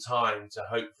given time to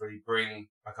hopefully bring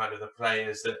a kind of the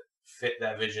players that fit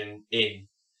their vision in?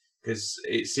 Because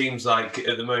it seems like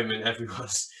at the moment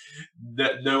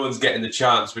no one's getting the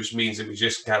chance, which means that we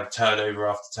just have turnover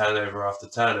after turnover after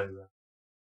turnover.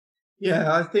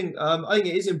 Yeah, I think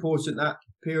it is important, that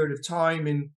period of time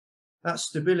and that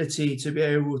stability, to be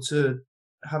able to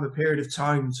have a period of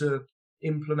time to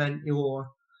implement your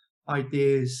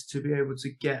ideas, to be able to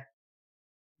get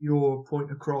your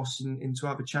point across, and to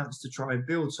have a chance to try and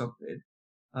build something.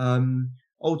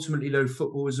 Ultimately, though,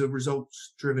 football is a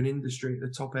results-driven industry at the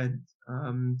top end,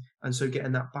 and so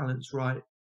getting that balance right,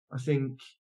 I think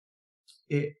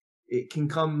it can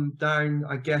come down.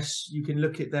 I guess you can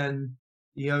look at then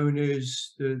the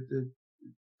owners, the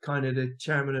kind of the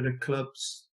chairman of the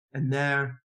clubs, and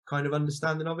their kind of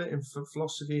understanding of it and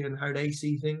philosophy and how they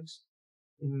see things,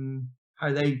 and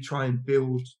how they try and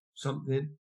build something.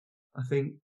 I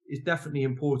think it's definitely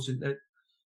important that,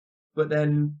 but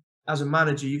then as a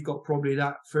manager, you've got probably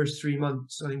that first 3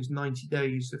 months, I think it's 90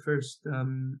 days, the first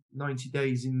 90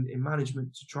 days in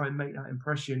management, to try and make that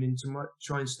impression and to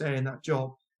try and stay in that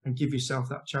job and give yourself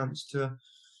that chance to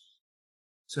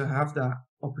have that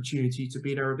opportunity to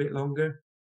be there a bit longer.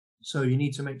 So you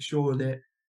need to make sure that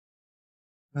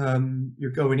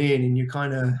you're going in and you're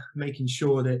kind of making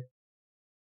sure that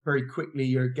very quickly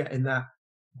you're getting that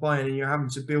buy-in, and you're having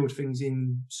to build things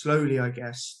in slowly, I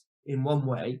guess, in one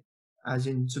way, as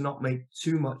in to not make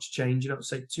too much change, not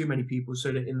say too many people,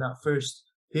 so that in that first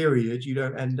period you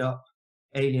don't end up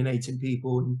alienating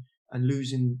people and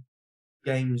losing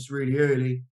games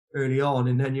really early on,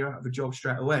 and then you're out of a job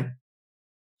straight away.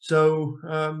 So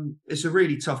it's a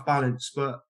really tough balance,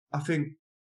 but I think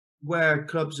where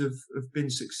clubs have been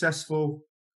successful,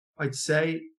 I'd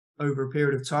say, over a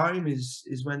period of time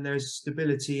is when there's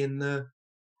stability in the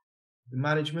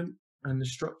management and the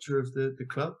structure of the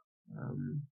club.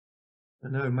 I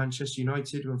know Manchester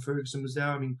United, when Ferguson was there,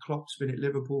 I mean, Klopp's been at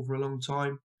Liverpool for a long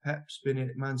time. Pep's been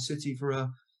at Man City for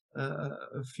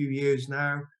a few years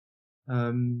now.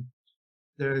 I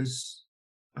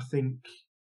think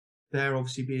they're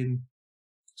obviously being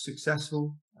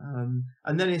successful.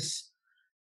 And then it's,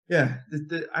 yeah,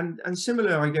 and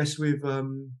similar, I guess, with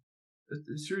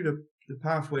through the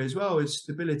pathway as well, is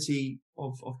stability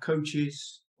of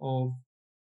coaches, of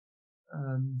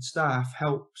staff,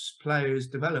 helps players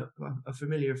develop a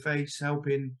familiar face,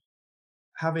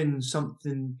 having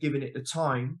something, giving it the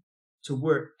time to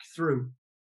work through.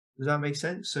 Does that make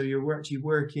sense? So you're actually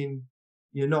working,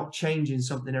 you're not changing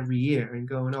something every year and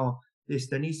going, oh,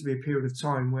 there needs to be a period of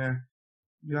time where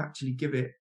you actually give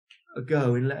it a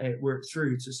go and let it work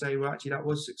through to say, well, actually that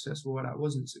was successful or that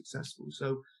wasn't successful.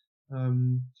 So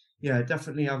yeah,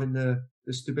 definitely having the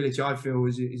stability, I feel,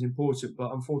 is important.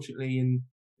 But unfortunately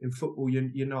in football,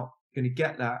 you're not going to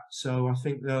get that. So I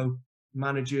think, though,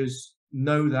 managers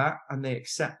know that and they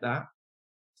accept that.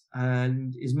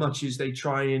 And as much as they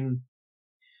try and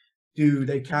do,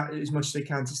 they can, as much as they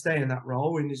can, to stay in that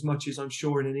role. And as much as I'm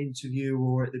sure in an interview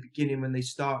or at the beginning when they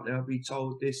start, they'll be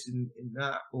told this and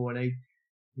that, or they,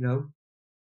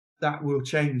 that will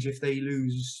change if they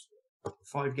lose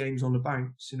 5 games on the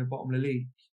bounce in the bottom of the league.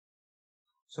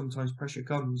 Sometimes pressure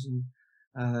comes and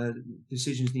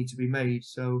decisions need to be made.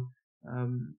 So,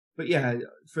 but yeah,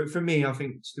 for me, I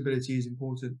think stability is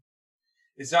important.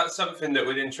 Is that something that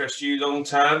would interest you long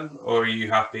term, or are you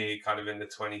happy kind of in the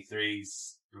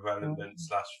 23s development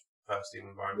 / first team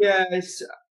environment? Yeah,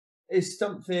 it's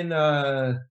something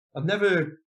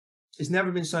it's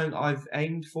never been something I've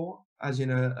aimed for, as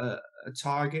in a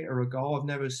target or a goal. I've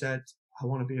never said I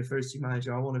want to be a first team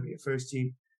manager, I want to be a first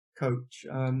team coach.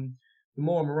 The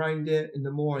more I'm around it and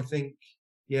the more I think,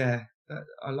 yeah,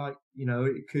 I like,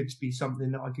 it could be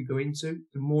something that I could go into.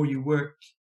 The more you work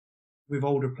with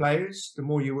older players, the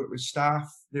more you work with staff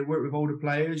that work with older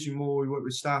players, the more you work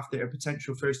with staff that are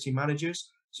potential first team managers.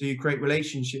 So you create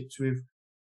relationships with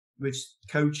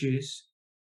coaches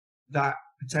that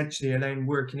potentially are then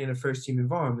working in a first team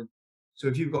environment. So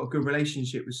if you've got a good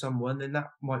relationship with someone, then that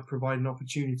might provide an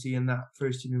opportunity in that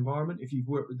first team environment if you've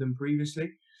worked with them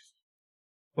previously.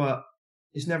 But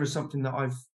it's never something that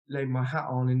I've laid my hat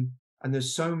on, and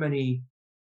there's so many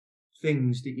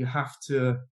things that you have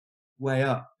to weigh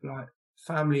up. Like,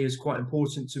 family is quite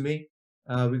important to me.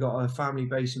 We got a family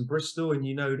base in Bristol, and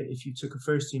you know that if you took a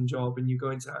first team job and you go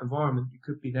into that environment, you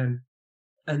could be then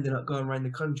ending up going around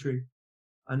the country.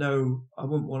 I know I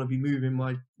wouldn't want to be moving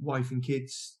my wife and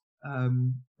kids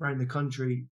around the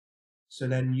country. So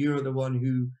then you're the one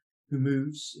who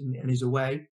moves and is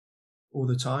away all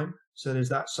the time. So there's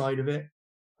that side of it.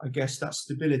 I guess that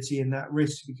stability and that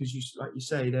risk, because you, like you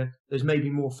say, there's maybe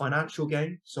more financial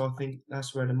gain. So I think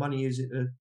that's where the money is at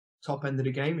the top end of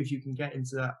the game. If you can get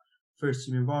into that first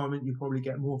team environment, you probably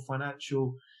get more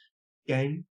financial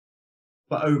gain,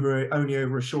 but only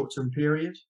over a short term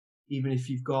period. Even if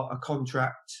you've got a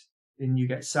contract and you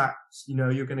get sacked, you know,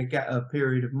 you're going to get a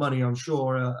period of money, I'm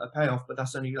sure, a payoff, but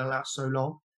that's only going to last so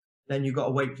long. Then you've got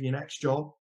to wait for your next job.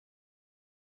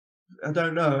 I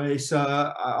don't know. It's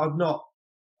I've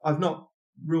not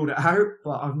ruled it out,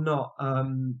 but I've not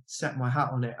set my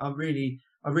hat on it. I really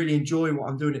enjoy what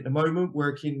I'm doing at the moment,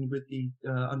 working with the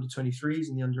under 23s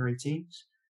and the under 18s. It's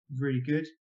really good,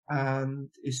 and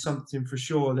it's something for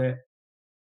sure that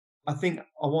I think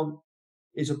I want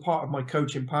is a part of my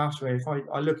coaching pathway. If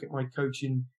I look at my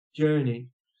coaching journey,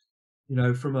 you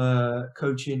know, from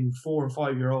coaching 4 and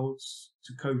 5 year olds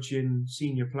to coaching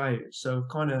senior players, so I've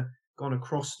kind of gone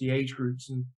across the age groups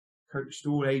and coached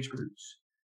all age groups.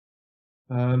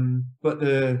 But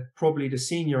probably the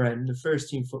senior end, the first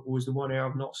team football, is the one area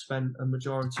I've not spent a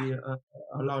majority,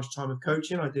 a large time of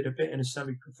coaching. I did a bit in a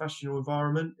semi-professional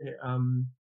environment at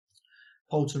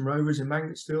Bolton Rovers in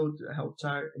Mansfield. Helped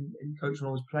out in coaching when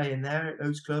I was playing there at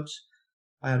those clubs.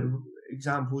 I had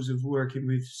examples of working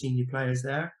with senior players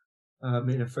there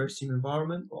in a first team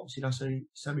environment. Obviously, that's only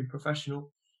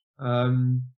semi-professional.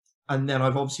 And then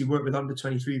I've obviously worked with under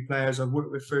 23 players. I've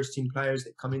worked with first team players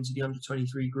that come into the under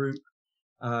 23 group.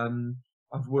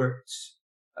 I've worked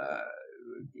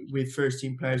with first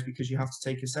team players because you have to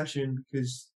take a session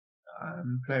because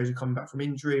players are coming back from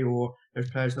injury, or there's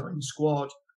players not in the squad,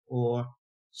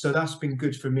 so that's been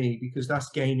good for me because that's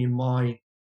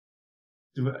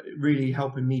really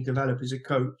helping me develop as a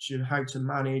coach and how to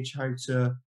manage, how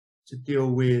to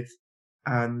deal with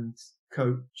and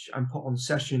coach and put on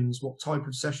sessions, what type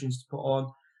of sessions to put on,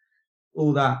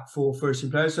 all that for first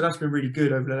team players. So that's been really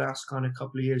good over the last kind of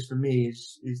couple of years for me,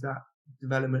 is that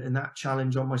development and that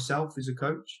challenge on myself as a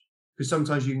coach, because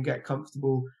sometimes you can get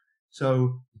comfortable.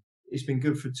 So it's been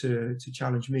good to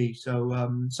challenge me. So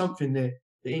something that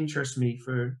interests me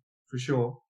for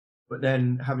sure, but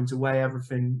then having to weigh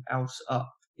everything else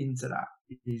up into that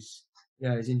is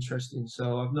interesting.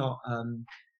 So I've not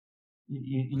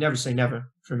you never say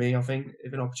never for me. I think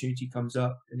if an opportunity comes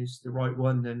up and it's the right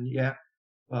one, then yeah,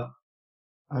 but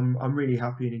I'm really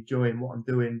happy and enjoying what I'm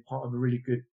doing. Part of a really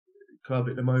good club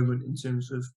at the moment in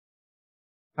terms of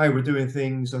how we're doing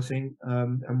things, I think,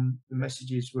 and the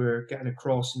messages we're getting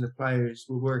across and the players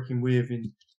we're working with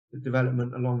in the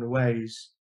development along the way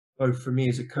is both for me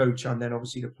as a coach and then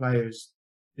obviously the players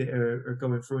that are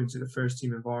going through into the first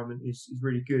team environment is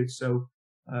really good. So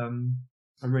I'm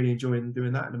really enjoying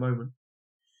doing that at the moment.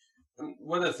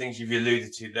 One of the things you've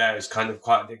alluded to there is kind of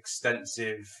quite an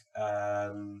extensive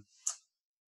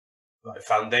like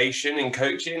foundation in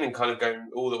coaching and kind of going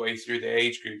all the way through the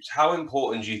age groups. How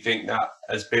important do you think that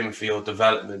has been for your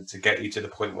development to get you to the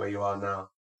point where you are now?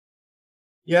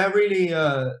 Yeah,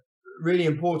 really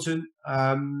important.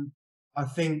 I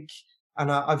think,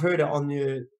 and I've heard it on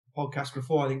the podcast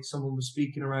before, I think someone was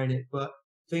speaking around it, but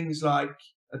things like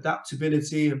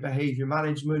adaptability and behavior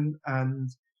management, and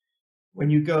when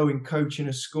you go and coach in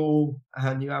a school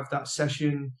and you have that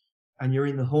session and you're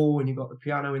in the hall and you've got the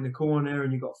piano in the corner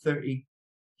and you've got 30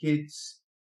 kids,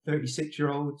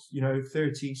 36-year-olds,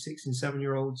 36 and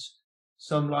 7-year-olds,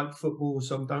 some like football,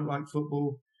 some don't like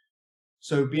football.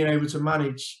 So being able to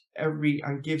manage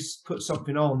and put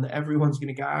something on that everyone's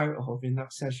going to get out of in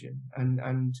that session,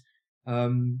 and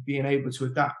being able to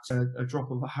adapt a drop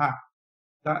of a hat,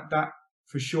 that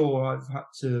for sure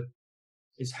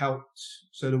it's helped.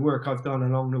 So the work I've done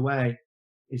along the way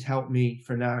has helped me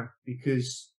for now,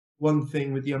 because one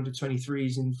thing with the under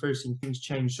 23s and first team, things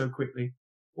change so quickly.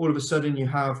 All of a sudden you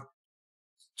have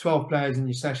 12 players in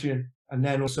your session and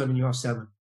then all of a sudden you have 7.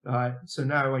 Right? So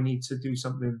now I need to do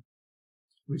something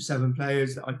with 7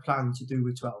 players that I plan to do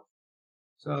with 12.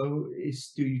 So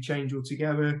do you change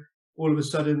altogether? All of a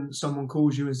sudden someone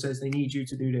calls you and says they need you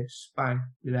to do this. Bang,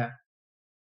 you're there.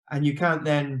 And you can't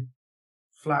then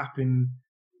flap and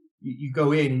you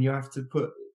go in and you have to put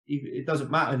it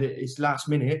doesn't matter that it's last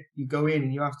minute. You go in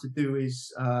and you have to do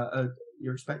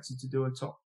you're expected to do a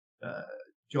top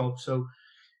job. So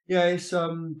yeah, it's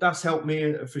that's helped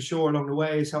me for sure along the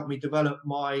way. It's helped me develop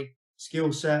my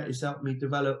skill set. It's helped me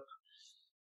develop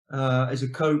as a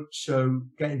coach. So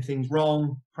getting things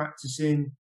wrong,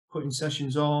 practicing, putting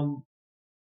sessions on,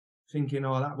 thinking,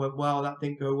 oh, that went well, that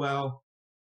didn't go well.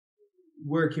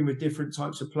 Working with different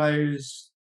types of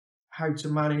players, how to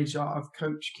manage. I've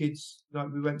coached kids,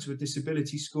 like we went to a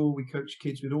disability school, we coached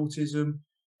kids with autism.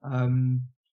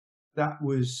 That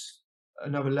was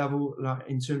another level, like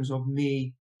in terms of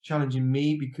me challenging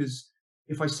me, because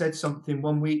if I said something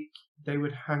one week, they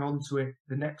would hang on to it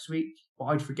the next week, but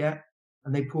I'd forget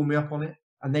and they'd pull me up on it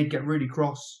and they'd get really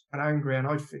cross and angry. And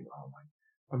I'd think, oh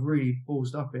my, I've really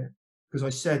ballsed up here because I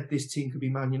said this team could be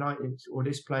Man United or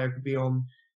this player could be on,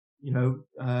 you know,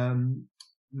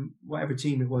 whatever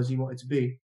team it was he wanted to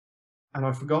be. And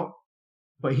I forgot,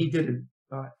 but he didn't.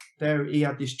 There, he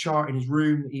had this chart in his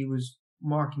room that he was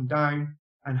marking down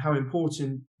and how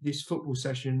important this football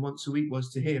session once a week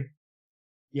was to him.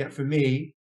 Yet for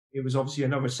me, it was obviously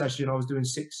another session. I was doing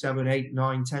 6, 7, 8,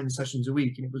 9, 10 sessions a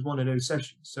week, and it was one of those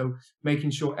sessions. So making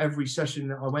sure every session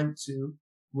that I went to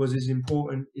was as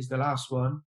important as the last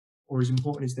one or as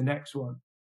important as the next one.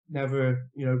 Never,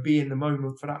 you know, be in the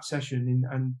moment for that session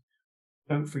and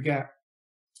don't forget.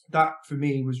 That for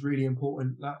me was really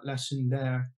important, that lesson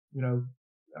there, you know,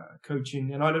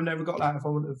 coaching. And I'd have never got that if I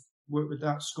wouldn't have worked with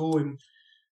that school and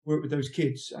worked with those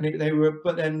kids. And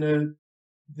but then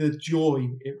the joy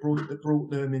it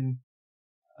brought them in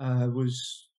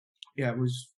was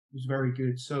very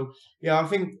good. So yeah, I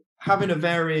think having a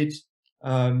varied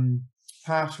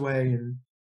pathway and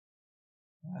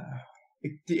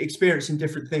experiencing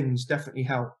different things definitely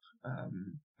help,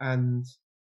 and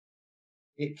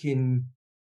it can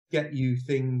get you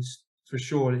things for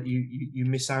sure that you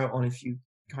miss out on if you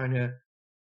kind of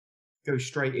go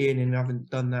straight in and haven't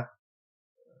done that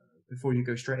before you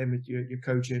go straight in with your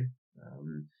coaching.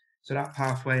 So that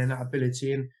pathway and that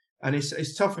ability, and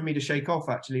it's tough for me to shake off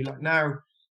actually. Like now,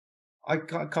 I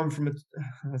come from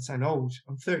I sound old.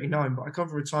 I'm 39, but I come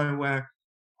from a time where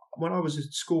when I was a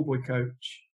schoolboy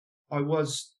coach, I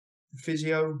was the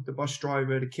physio, the bus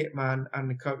driver, the kit man, and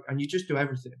the coach, and you just do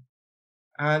everything.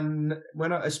 And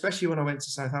especially when I went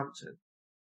to Southampton,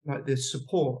 like the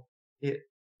support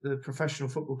the professional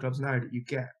football clubs now that you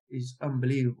get is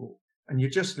unbelievable. And you're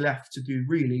just left to do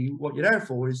really what you're there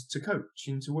for is to coach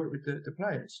and to work with the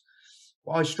players.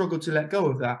 But I struggled to let go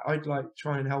of that. I'd like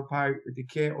try and help out with the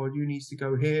kit, or you needs to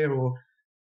go here, or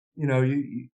you know,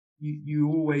 you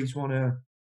always want to.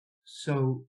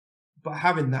 So, but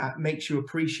having that makes you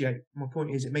appreciate. My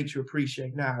point is, it makes you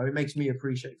appreciate now. It makes me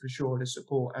appreciate for sure the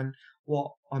support and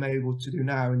what I'm able to do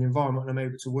now and the environment I'm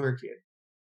able to work in.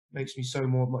 Makes me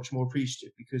much more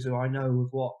appreciative because I know of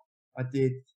what I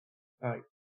did, like,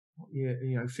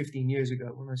 15 years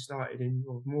ago when I started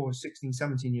or more 16,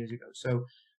 17 years ago. So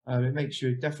it makes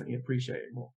you definitely appreciate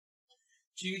it more.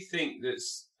 Do you think that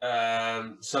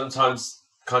sometimes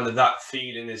kind of that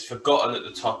feeling is forgotten at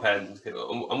the top end?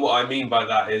 And what I mean by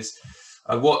that is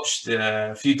I watched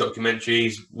a few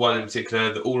documentaries, one in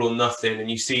particular, the All or Nothing, and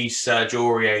you see Serge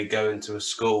Aurier go into a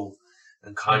school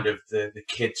and kind of the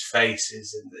kids'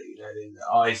 faces and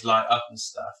the eyes light up and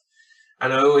stuff.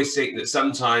 And I always think that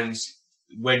sometimes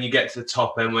when you get to the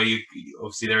top end where you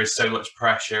obviously there is so much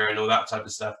pressure and all that type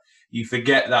of stuff, you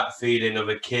forget that feeling of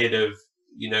a kid of,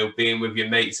 being with your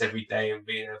mates every day and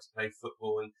being able to play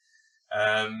football.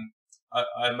 And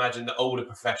I imagine the older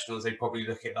professionals, they probably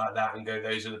look at it like that and go,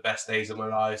 those are the best days of my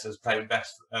life. I was playing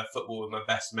football with my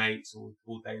best mates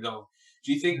all day long.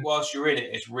 Do you think whilst you're in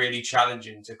it, it's really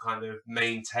challenging to kind of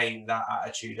maintain that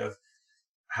attitude of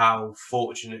how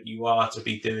fortunate you are to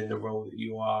be doing the role that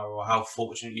you are, or how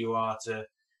fortunate you are to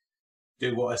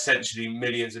do what essentially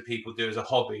millions of people do as a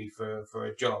hobby for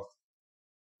a job?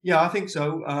 Yeah, I think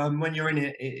so. When you're in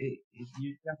it,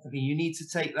 you need to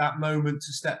take that moment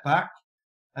to step back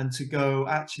and to go,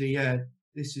 actually, yeah,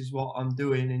 this is what I'm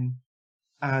doing.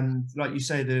 And like you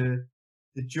say, the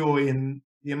joy and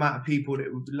the amount of people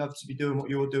that would love to be doing what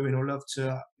you're doing or love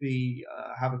to be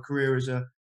have a career as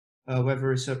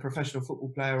whether it's a professional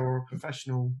football player or a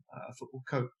professional football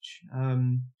coach,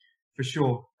 for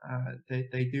sure,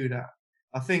 they do that.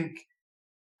 I think,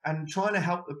 and trying to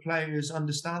help the players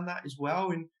understand that as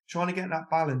well, and trying to get that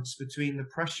balance between the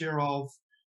pressure of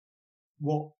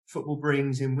what football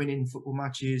brings in winning football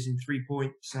matches in 3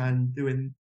 points and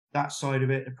doing that side of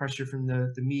it, the pressure from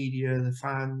the media, the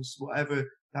fans, whatever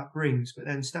that brings, but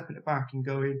then stepping it back and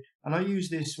going, and I use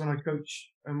this when I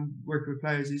coach and work with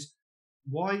players, is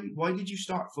why did you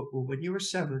start football when you were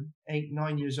 7, 8,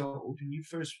 9 years old and you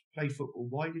first played football?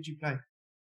 Why did you play?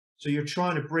 So you're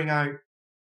trying to bring out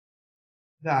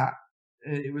that.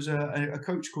 It was a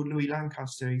coach called Louis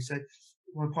Lancaster. He said,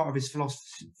 one part of his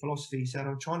philosophy, he said,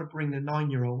 I'm trying to bring the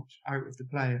 9-year-old out of the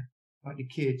player, like the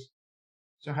kid.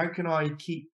 So how can I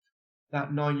keep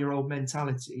that 9-year-old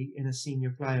mentality in a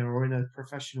senior player or in a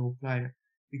professional player?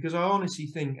 Because I honestly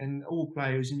think, and all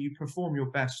players, and you perform your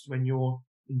best when you're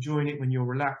enjoying it, when you're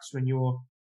relaxed, when you're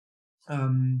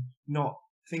not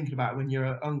thinking about it, when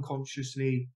you're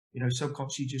unconsciously,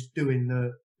 subconsciously just doing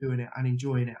it and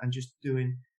enjoying it and just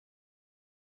doing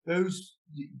those,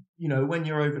 when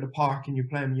you're over the park and you're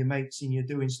playing with your mates and you're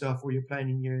doing stuff, or you're playing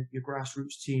in your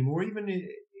grassroots team, or even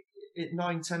at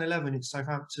 9, 10, 11 at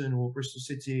Southampton or Bristol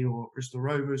City or Bristol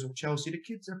Rovers or Chelsea, the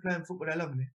kids are playing football, they're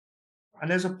loving it. And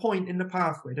there's a point in the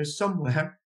pathway, there's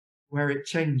somewhere where it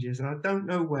changes. And I don't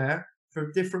know where. For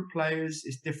different players,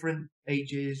 it's different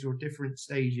ages or different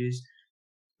stages.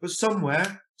 But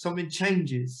somewhere, something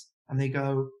changes and they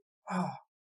go, oh,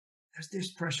 there's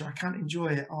this pressure, I can't enjoy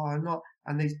it. Oh, I'm not.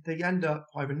 And they end up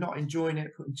either not enjoying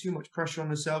it, putting too much pressure on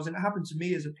themselves. And it happened to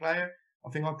me as a player. I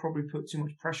think I probably put too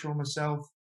much pressure on myself.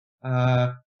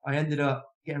 I ended up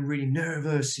getting really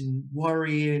nervous and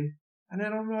worrying. And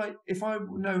then I'm like, if I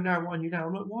know now what I knew now,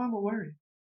 I'm like, why am I worried?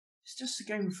 It's just a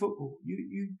game of football.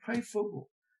 You play football.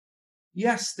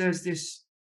 Yes, there's this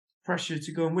pressure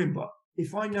to go and win, but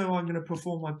if I know I'm going to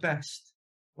perform my best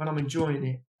when I'm enjoying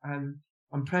it, and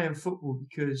I'm playing football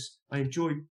because I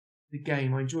enjoy the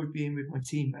game, I enjoy being with my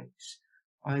teammates,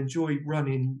 I enjoy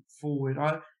running forward.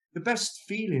 The best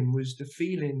feeling was the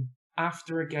feeling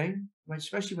after a game,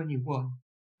 especially when you won.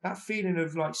 That feeling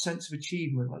of like sense of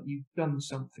achievement, like you've done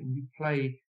something, you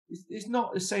play. It's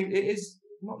not the same. It is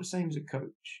not the same as a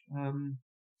coach.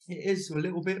 It is a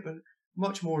little bit, but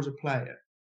much more as a player.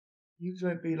 You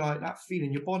won't be like that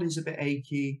feeling. Your body's a bit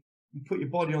achy. You put your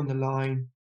body on the line.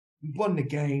 You won the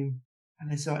game, and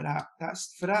it's like that.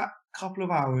 That's for that couple of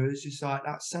hours. It's like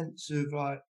that sense of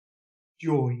like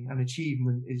joy and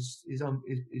achievement is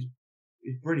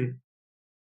brilliant.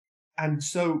 And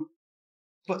so,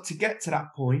 but to get to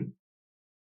that point,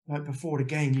 like before the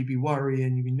game, you'd be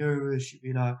worrying, you'd be nervous, you'd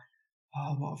be like,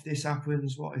 oh, what if this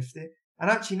happens? What if this? And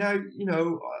actually now,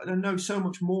 I know so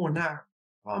much more now.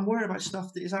 I'm worried about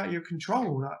stuff that is out of your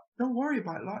control. Like, don't worry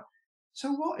about it. Like,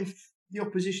 so what if the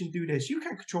opposition do this? You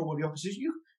can't control what the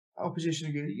opposition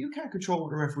are going to do. You can't control what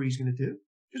the referee's going to do.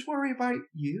 Just worry about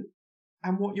you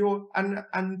and what you're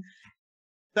and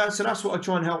that's what I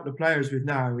try and help the players with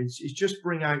now. Is just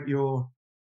bring out your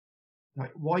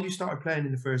like why you started playing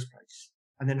in the first place,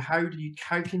 and then how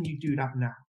can you do that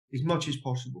now as much as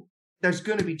possible. There's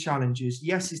going to be challenges.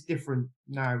 Yes, it's different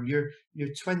now. You're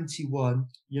 21.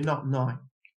 You're not 9.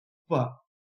 But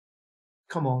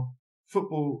come on,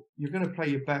 football. You're going to play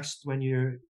your best when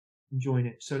you're enjoying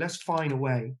it. So let's find a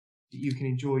way that you can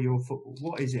enjoy your football.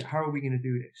 What is it? How are we going to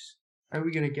do this? How are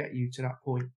we going to get you to that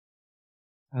point?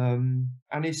 And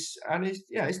it's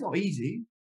not easy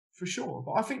for sure.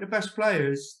 But I think the best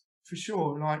players for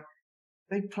sure, like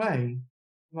they play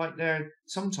like they're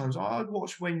sometimes. I'd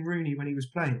watch Wayne Rooney when he was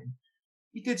playing.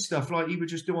 He did stuff like he would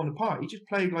just do on the park. He just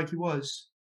played like he was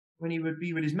when he would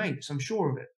be with his mates. I'm sure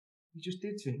of it. He just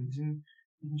did things and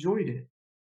enjoyed it.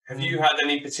 Have you had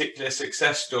any particular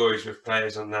success stories with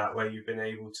players on that where you've been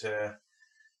able to,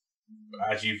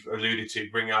 as you've alluded to,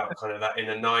 bring out kind of that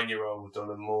inner 9-year-old on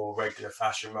a more regular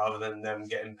fashion rather than them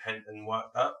getting pent and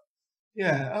worked up?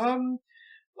 Yeah.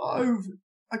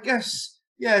 I guess,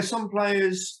 yeah, some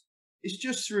players, it's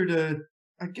just through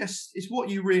I guess it's what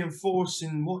you reinforce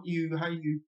and how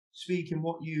you speak and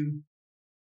what you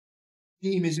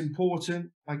deem is important,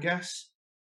 I guess.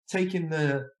 Taking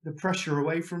the pressure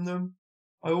away from them.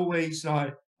 I always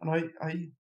so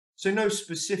no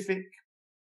specific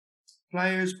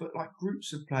players, but like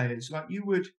groups of players. Like you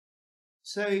would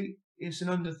say it's an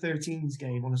under-13s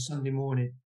game on a Sunday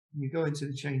morning, and you go into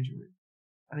the changing room,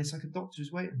 and it's like a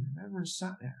doctor's waiting room. Everyone's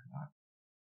sat there. Like,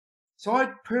 so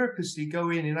I'd purposely go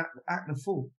in and act the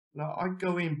fool. Like I'd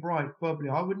go in bright, bubbly.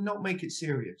 I would not make it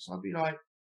serious. I'd be like,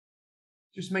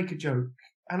 just make a joke.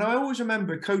 And I always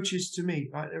remember coaches to me.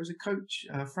 Like there was a coach,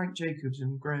 Frank Jacobs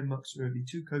and Graham Muxworthy,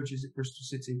 2 coaches at Bristol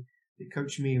City that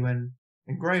coached me and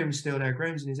Graham's still there.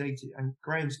 Graham's in his 80s, and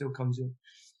Graham still comes in.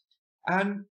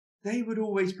 And they would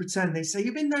always pretend. They'd say,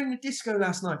 "You've been down the disco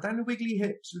last night, down the Wiggly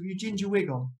Hips with your ginger wig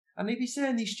on." And they'd be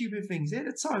saying these stupid things. At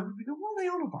the time, we'd be going, "What are they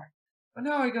on about?" And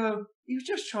now I go, he was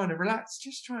just trying to relax,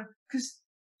 because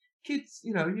kids,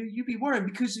 you'd be worried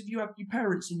because if you have your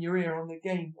parents in your ear on the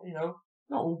game,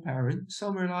 not all parents.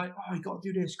 Some are like, "Oh, you got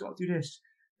to do this, got to do this."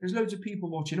 There's loads of people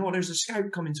watching. Oh, there's a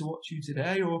scout coming to watch you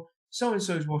today, or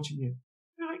so-and-so's watching you.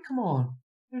 You're like, come on.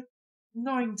 You're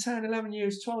 9, 10, 11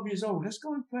 years, 12 years old. Let's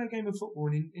go and play a game of football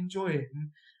and enjoy it.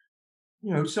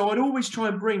 And, so I'd always try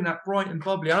and bring that bright and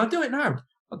bubbly. And I do it now.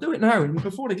 And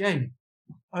before the game,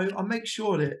 I make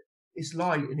sure that it's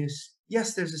light and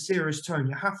yes, there's a serious tone.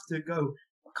 You have to go,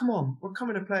 oh, come on, we're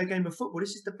coming to play a game of football.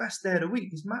 This is the best day of the week.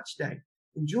 It's match day.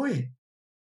 Enjoy it.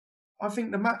 I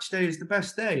think the match day is the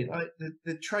best day. Like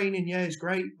the training, yeah, is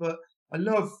great, but I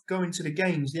love going to the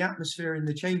games, the atmosphere in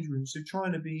the change room. So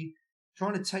trying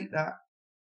to take that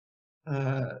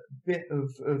bit of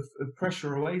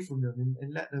pressure away from them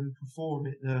and let them perform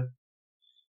at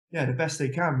the best they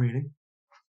can, really.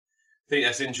 I think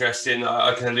that's interesting.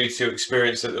 I can allude to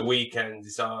experience at the weekend.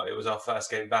 It was our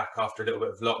first game back after a little bit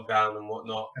of lockdown and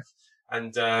whatnot.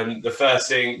 And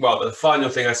the final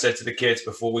thing I said to the kids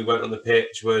before we went on the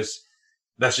pitch was,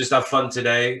 let's just have fun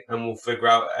today and we'll figure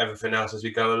out everything else as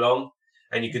we go along.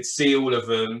 And you could see all of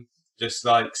them just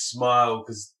like smile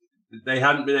because they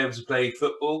hadn't been able to play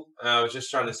football. And I was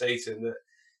just trying to say to them that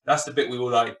that's the bit we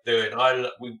all like doing.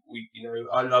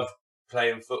 I love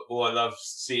playing football. I love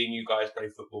seeing you guys play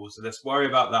football. So let's worry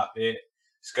about that bit.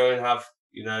 Let's go and have,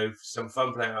 some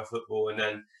fun playing our football, and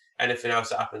then anything else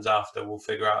that happens after we'll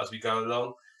figure out as we go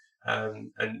along.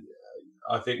 And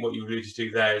I think what you alluded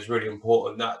to there is really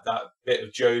important. That bit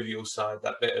of jovial side,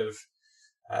 that bit of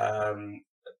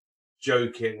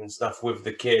joking and stuff with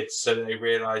the kids, so they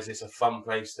realise it's a fun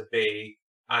place to be,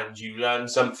 and you learn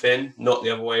something, not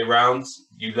the other way around.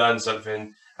 You learn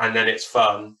something, and then it's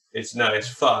fun. It's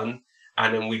fun,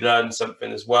 and then we learn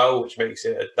something as well, which makes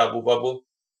it a double bubble.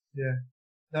 Yeah.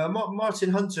 Now,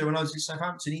 Martin Hunter, when I was in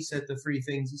Southampton, he said the 3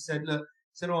 things. He said,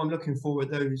 "Oh, I'm looking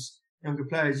forward to those younger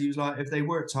players." He was like, if they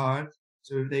worked hard,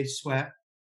 so if they sweat,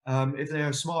 if they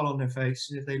have a smile on their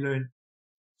face, and if they learn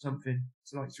something.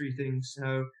 It's like 3 things.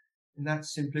 So, in that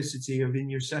simplicity of in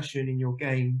your session, in your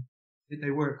game, did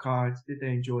they work hard? Did they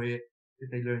enjoy it?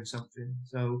 Did they learn something?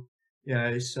 So, yeah,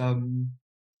 it's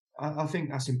I think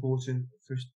that's important.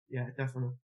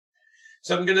 Definitely.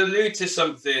 So I'm going to allude to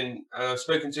something. I've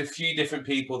spoken to a few different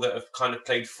people that have kind of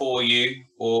played for you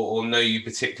or know you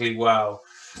particularly well.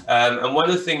 And one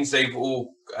of the things they've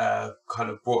all kind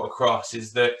of brought across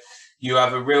is that you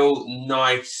have a real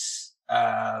nice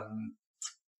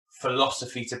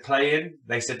philosophy to play in.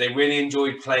 They said they really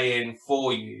enjoyed playing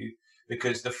for you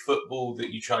because the football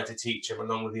that you tried to teach them,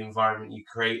 along with the environment you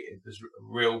created, was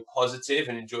real positive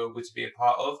and enjoyable to be a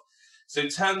part of. So in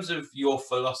terms of your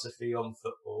philosophy on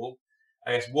football,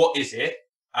 I guess, what is it,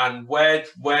 and where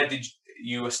did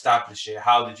you establish it?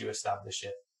 How did you establish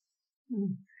it?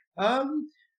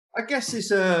 I guess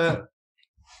it's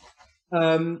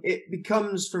it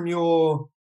becomes from your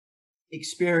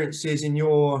experiences in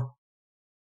your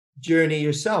journey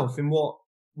yourself, and what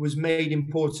was made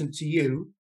important to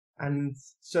you. And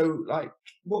so, like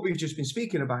what we've just been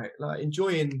speaking about, like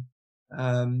enjoying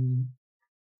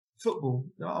football.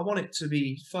 I want it to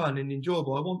be fun and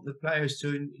enjoyable. I want the players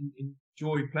to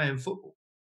enjoy playing football.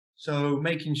 So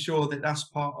making sure that that's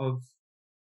part of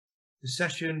the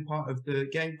session, part of the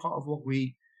game, part of what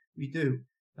we do.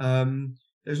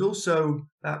 There's also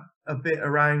a bit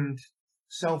around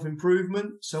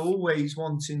self-improvement. So always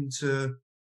wanting to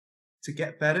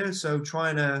get better. So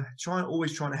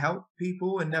always trying to help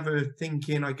people, and never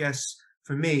thinking, I guess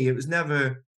for me,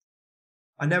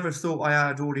 I never thought I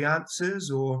had all the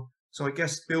answers, so I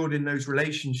guess building those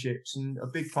relationships, and a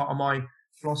big part of my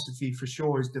philosophy for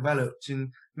sure is developed,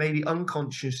 and maybe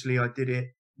unconsciously I did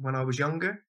it when I was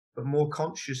younger, but more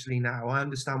consciously now I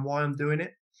understand why I'm doing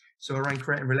it. So around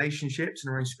creating relationships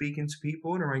and around speaking to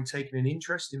people and around taking an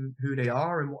interest in who they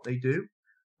are and what they do.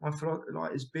 I feel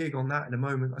like it's big on that in the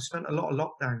moment. I spent a lot of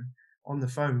lockdown on the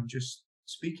phone, just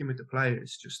speaking with the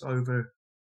players, just over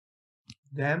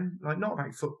them, like not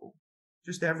about football,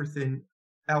 just everything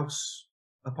else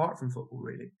apart from football,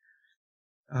 really.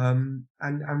 And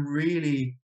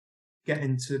really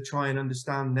getting to try and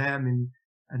understand them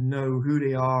and know who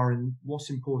they are and what's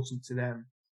important to them.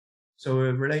 So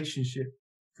a relationship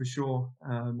for sure.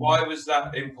 Why was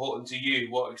that important to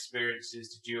you? What experiences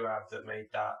did you have that made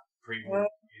that premium for you?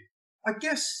 I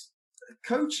guess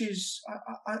coaches,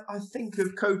 I think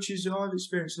of coaches who I've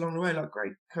experienced along the way, like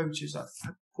great coaches like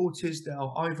Paul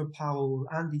Tisdale, Ivor Powell,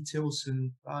 Andy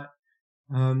Tilson.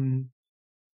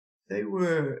 They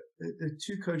were the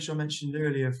 2 coaches I mentioned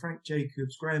earlier, Frank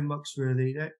Jacobs, Graham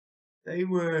Muxworthy. They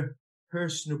were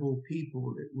personable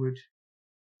people that would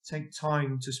take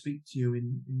time to speak to you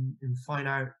and find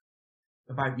out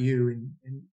about you.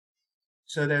 And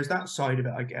so there's that side of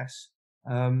it, I guess.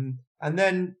 And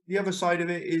then the other side of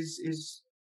it is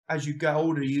as you get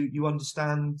older, you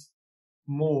understand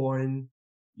more, and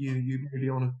you maybe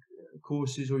on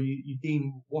courses, or you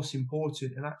deem what's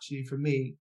important. And actually, for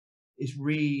me, it's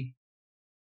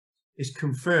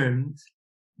confirmed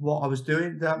what I was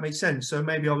doing. That makes sense. So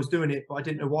maybe I was doing it, but I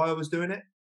didn't know why I was doing it.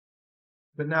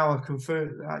 But now I've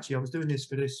confirmed that actually I was doing this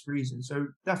for this reason. So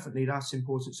definitely that's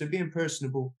important. So being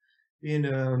personable, being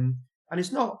and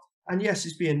it's not, and yes,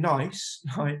 it's being nice,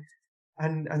 right?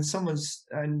 And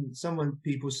someone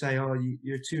people say, oh,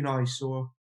 you're too nice,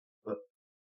 but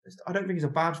I don't think it's a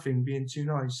bad thing being too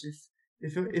nice.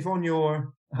 If on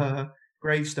your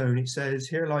gravestone it says,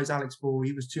 here lies Alex Ball,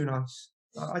 he was too nice,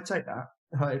 I'd take that.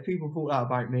 If people thought that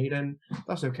about me, then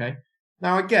that's okay.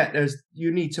 Now I get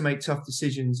you need to make tough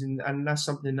decisions, and that's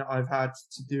something that I've had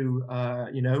to do.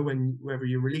 Whether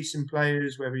you're releasing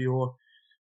players,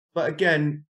 but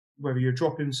again, whether you're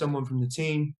dropping someone from the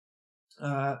team.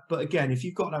 But again, if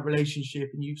you've got that relationship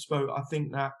and you've spoke, I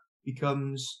think that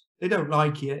becomes, they don't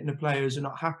like it and the players are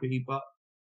not happy, but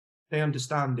they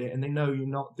understand it and they know you're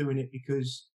not doing it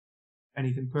because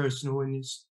anything personal, and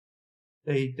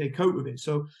they cope with it.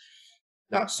 So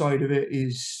that side of it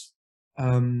is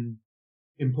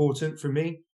important for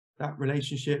me. That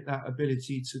relationship, that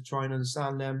ability to try and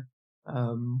understand them,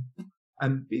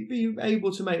 and be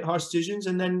able to make harsh decisions.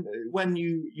 And then when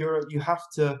you have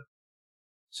to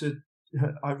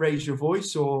I raise your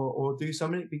voice or do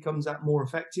something, it becomes that more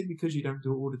effective because you don't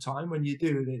do it all the time. When you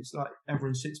do, it's like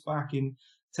everyone sits back and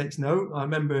takes note. I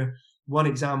remember one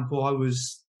example. I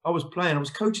was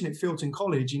coaching at Filton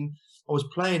College, and I was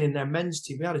playing in their men's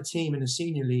team. We had a team in the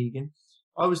senior league, and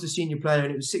I was the senior player,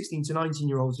 and it was 16 to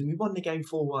 19-year-olds, and we won the game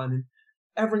 4-1. And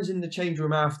everyone's in the change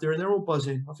room after, and they're all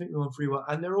buzzing. I think we won 3-1,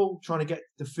 and they're all trying to get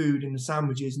the food and the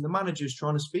sandwiches, and the manager's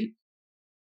trying to speak,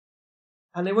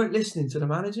 and they weren't listening to the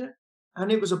manager. And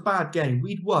it was a bad game.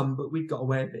 We'd won, but we'd got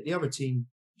away with it. The other team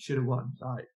should have won.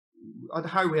 Like,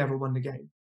 how we ever won the game.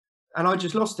 And I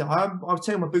just lost it. I was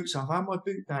taking my boots off. I had my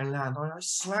boot down land. I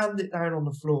slammed it down on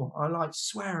the floor. I like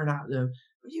swearing at them.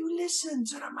 But you listen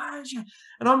to the manager.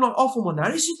 And I'm not off on one now.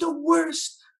 This is the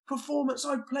worst performance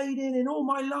I've played in all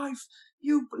my life.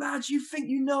 You lads, you think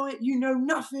you know it. You know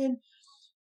nothing.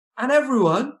 And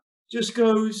everyone just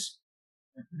goes,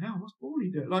 now what's Bally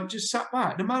doing? Like, just sat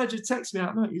back. The manager texts me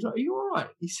out night. He's like, are you all right?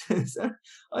 He says,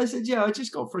 I said, yeah, I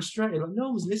just got frustrated. Like, no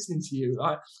one was listening to you.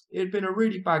 Like, it had been a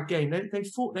really bad game. They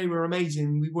thought they were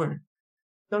amazing. We weren't.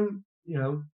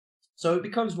 So it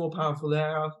becomes more powerful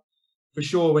there for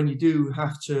sure when you do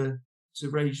have to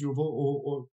raise your voice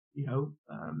or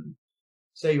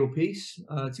say your piece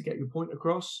to get your point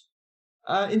across.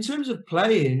 In terms of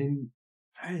playing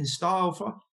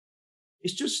style,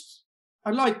 it's just,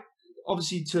 I like,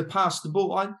 obviously, to pass the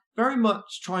ball. I very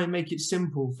much try and make it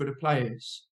simple for the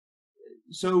players.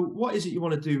 So what is it you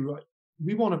want to do? Right?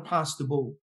 We want to pass the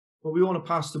ball, but we want to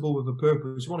pass the ball with a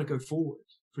purpose. We want to go forward,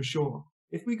 for sure.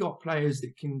 If we got players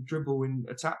that can dribble and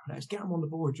attack players, get them on the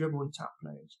ball, dribble and attack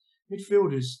players.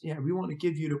 Midfielders, we want to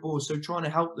give you the ball. So trying to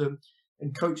help them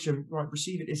and coach them, right,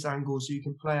 receive at this angle so you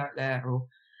can play out there. Or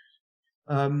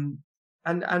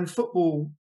and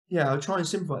football, I try and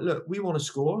simplify. Look, we want to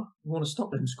score. We want to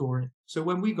stop them scoring. So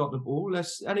when we got the ball,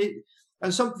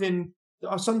 something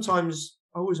I sometimes,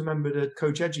 I always remember the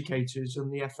coach educators on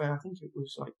the FA. I think it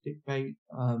was like Dick Bate,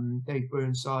 Dave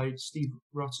Burnside, Steve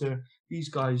Rutter. These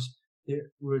guys that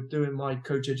were doing my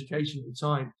coach education at the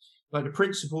time. Like the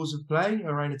principles of play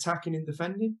around attacking and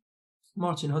defending.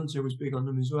 Martin Hunter was big on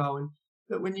them as well. And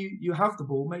that when you have the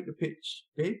ball, make the pitch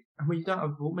big, and when you don't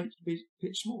have the ball, make the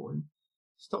pitch small and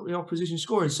stop the opposition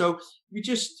scoring. So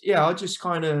I just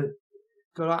kind of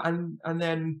go out, and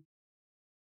then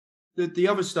the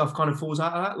other stuff kind of falls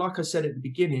out of that. Like I said at the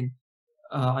beginning,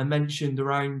 I mentioned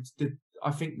around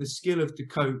I think the skill of the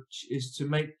coach is to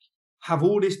have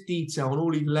all this detail and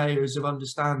all these layers of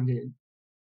understanding,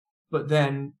 but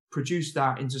then produce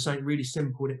that into something really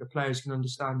simple that the players can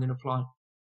understand and apply.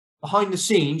 Behind the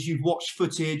scenes, you've watched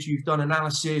footage, you've done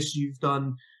analysis, you've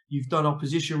done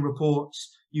opposition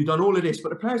reports, you've done all of this, but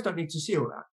the players don't need to see all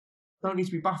that. Don't need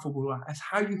to be baffled with that. That's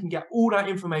how you can get all that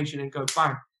information and go,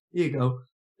 bang, here you go.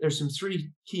 There's some 3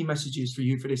 key messages for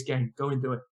you for this game. Go and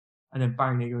do it. And then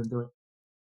bang, they go and do it.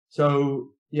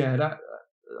 So, that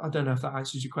I don't know if that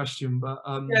answers your question, but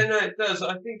yeah, no, it does.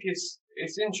 I think it's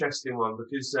an interesting one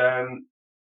because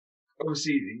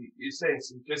obviously you're saying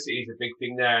simplicity is a big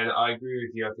thing there, and I agree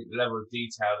with you. I think the level of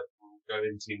detail that we can go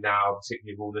into now,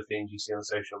 particularly with all the things you see on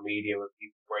social media with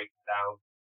people breaking down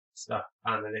stuff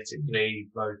analytically,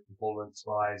 both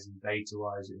performance-wise and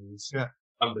data-wise, is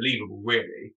unbelievable,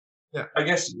 really. Yeah. I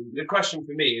guess the question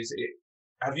for me is,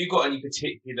 have you got any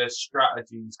particular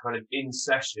strategies kind of in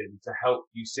session to help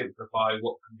you simplify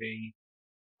what can be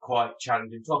quite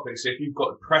challenging topics? So if you've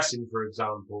got pressing, for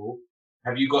example,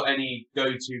 have you got any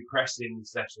go-to pressing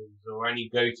sessions or any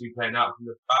go-to playing out from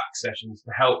the back sessions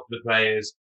to help the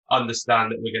players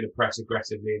understand that we're going to press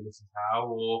aggressively and this is how,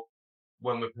 or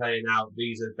when we're playing out,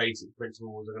 these are basic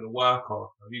principles we're going to work on?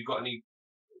 Have you got any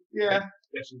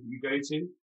sessions that you go to?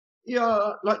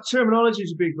 Yeah, like terminology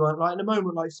is a big one. Like in the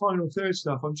moment, like final third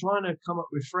stuff, I'm trying to come up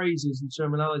with phrases and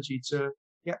terminology to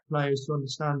get players to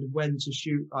understand when to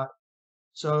shoot. Like,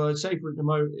 so I'd say for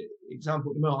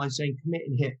example, at the moment, I'm saying commit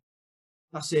and hit.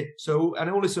 That's it. So, and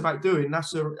all it's about doing,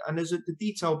 the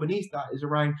detail beneath that is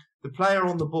around the player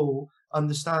on the ball,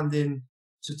 understanding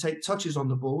to take touches on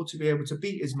the ball, to be able to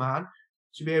beat his man,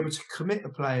 to be able to commit the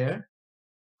player,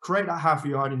 create that half a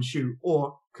yard and shoot,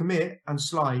 or commit and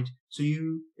slide. So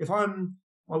if my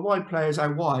wide player's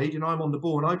out wide and I'm on the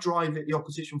ball and I drive at the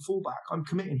opposition fullback, I'm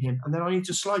committing him, and then I need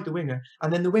to slide the winger,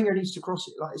 and then the winger needs to cross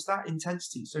it. Like, it's that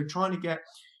intensity. So trying to get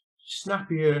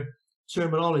snappier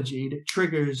terminology that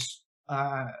triggers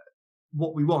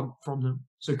what we want from them.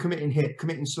 So commit and hit,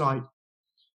 commit and slide.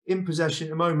 In possession, at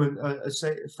the moment, a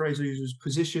phrase I use was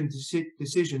position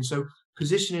decision. So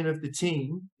positioning of the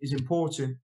team is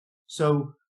important.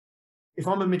 So if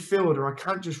I'm a midfielder, I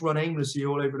can't just run aimlessly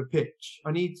all over the pitch.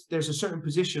 There's a certain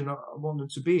position I want them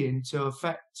to be in to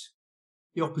affect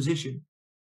the opposition.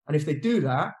 And if they do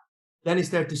that, then it's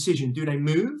their decision. Do they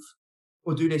move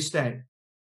or do they stay?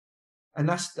 And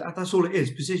that's all it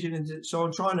is, position. So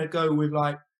I'm trying to go with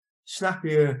like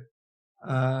snappier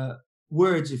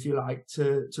words, if you like,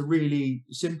 to really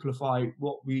simplify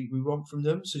what we want from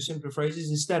them. So simpler phrases,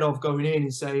 instead of going in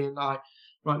and saying like,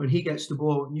 right, when he gets the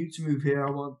ball, I want you to move here,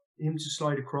 I want him to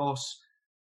slide across,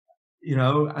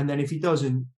 and then if he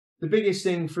doesn't, the biggest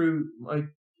thing through my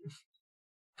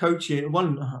coaching,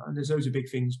 there's loads of big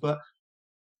things, but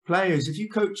players, if you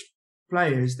coach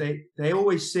players, they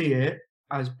always see it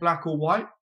as black or white.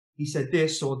 He said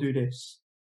this, so I'll do this.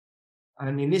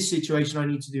 And in this situation, I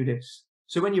need to do this.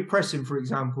 So when you're pressing, for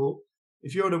example,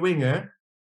 if you're the winger,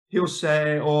 he'll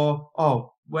say,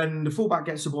 when the fullback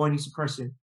gets the ball, I need to press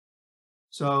him.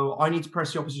 So I need to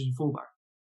press the opposition fullback.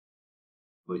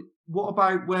 But what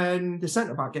about when the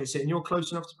centre-back gets it and you're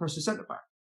close enough to press the centre-back?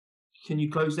 Can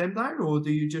you close them down, or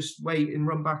do you just wait and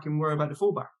run back and worry about the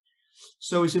fullback?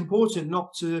 So it's important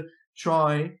not to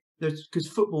try, because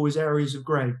football is areas of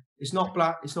grey. It's not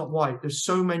black, it's not white. There's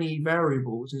so many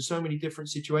variables and so many different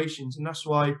situations. And that's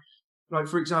why, like,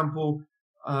 for example,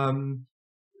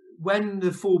 when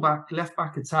the fullback, left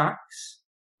back attacks,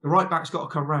 the right back's got to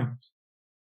come round.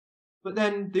 But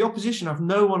then the opposition have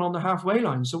no one on the halfway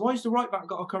line. So why's the right back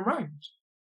got to come round?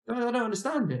 I don't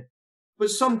understand it.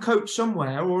 But some coach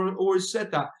somewhere or has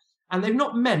said that. And they've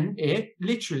not meant it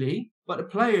literally, but the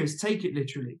players take it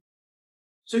literally.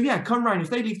 So yeah, come round.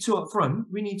 If they leave two up front,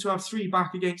 we need to have three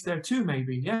back against their two,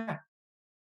 maybe. Yeah.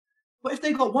 But if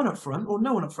they got one up front or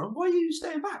no one up front, why are you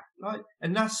staying back?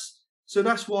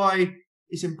 That's why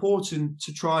it's important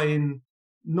to try and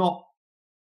not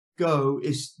go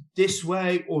is this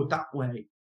way or that way.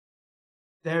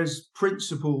 There's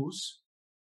principles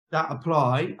that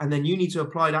apply, and then you need to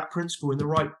apply that principle in the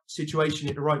right situation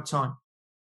at the right time.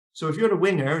 So if you're the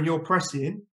winger and you're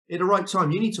pressing at the right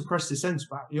time, you need to press the centre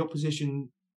back, the opposition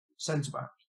centre back,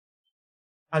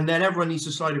 and then everyone needs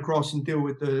to slide across and deal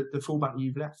with the fullback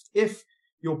you've left. If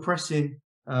you're pressing,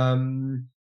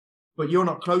 but you're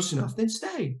not close enough, then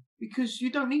stay, because you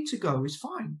don't need to go. It's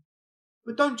fine.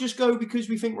 But don't just go because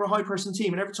we think we're a high-pressing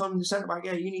team and every time the centre-back,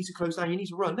 you need to close down, you need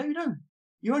to run. No, you don't.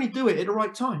 You only do it at the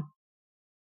right time.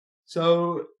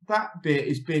 So that bit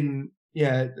has been,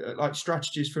 like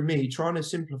strategies for me, trying to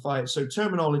simplify it. So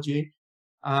terminology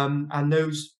and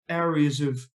those areas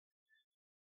of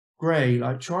grey,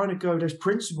 like trying to go, there's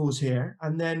principles here,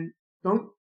 and then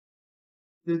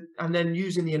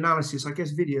using the analysis. I guess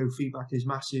video feedback is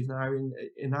massive now in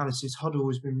analysis. Huddle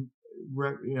has been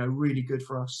really good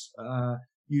for us,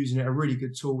 using it, a really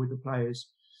good tool with the players,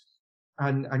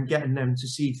 and getting them to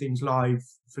see things live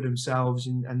for themselves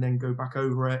and then go back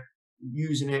over it,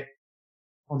 using it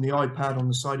on the iPad on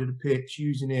the side of the pitch,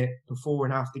 using it before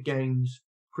and after games,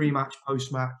 pre-match,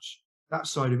 post-match. That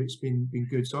side of it's been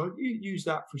good. So I use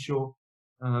that for sure.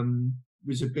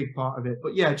 Was a big part of it.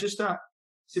 But yeah, just that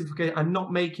simplification and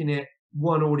not making it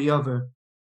one or the other.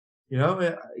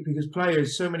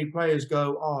 Because so many players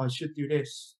go, I should do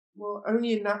this. Well,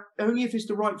 only if it's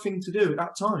the right thing to do at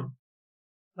that time.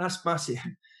 That's massive.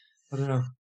 I don't know.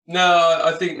 No,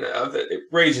 I think it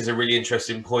raises a really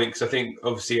interesting point, because I think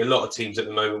obviously a lot of teams at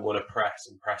the moment want to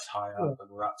press high Yeah. up and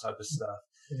all that type of stuff.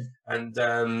 Yeah.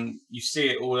 And you see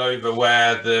it all over,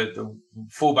 where the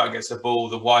fullback gets the ball,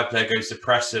 the wide player goes to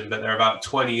press him, but they're about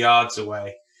 20 yards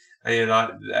away. And you're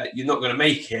like, you're not going to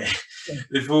make it. Yeah.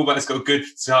 The fullback's got a good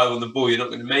time on the ball, you're not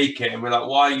going to make it. And we're like,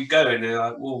 why are you going? And they're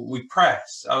like, well, we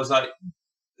press. I was like,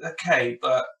 okay,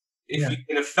 but if you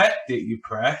can affect it, you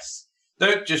press.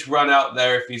 Don't just run out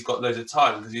there if he's got loads of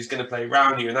time, because he's going to play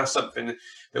around you. And that's something I've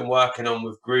been working on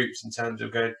with groups, in terms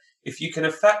of going, if you can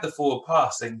affect the forward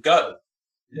pass, then go.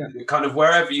 Yeah. Kind of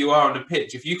wherever you are on the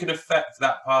pitch, if you can affect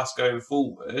that pass going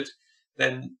forward,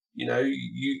 then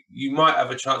you might have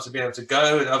a chance of being able to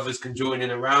go, and others can join in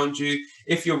around you.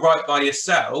 If you're right by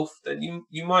yourself, then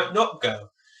you might not go.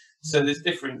 So there's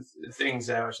different things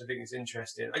there, which I think is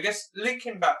interesting. I guess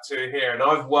linking back to here, and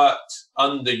I've worked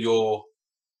under your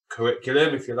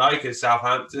curriculum, if you like, at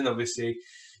Southampton. Obviously,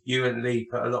 you and Lee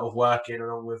put a lot of work in,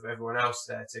 along with everyone else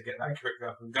there, to get that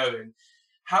curriculum up and going.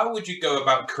 How would you go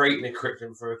about creating a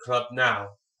curriculum for a club now?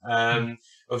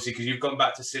 Obviously, because you've gone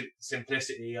back to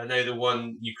simplicity. I know the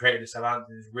one you created at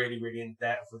Southampton is really, really in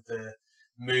depth with the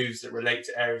moves that relate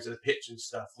to areas of the pitch and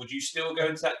stuff. Would you still go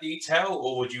into that detail,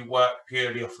 or would you work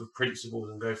purely off of principles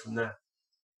and go from there?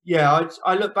 Yeah,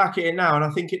 I look back at it now, and I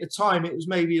think at the time it was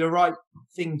maybe the right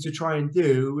thing to try and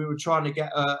do. We were trying to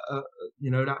get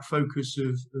that focus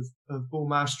of ball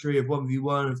mastery, of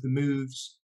 1v1, of the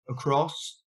moves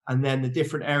across, and then the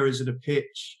different areas of the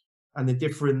pitch, and the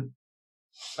different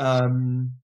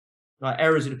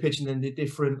areas of the pitch, and then the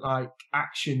different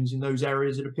actions in those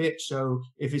areas of the pitch. So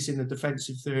if it's in the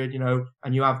defensive third,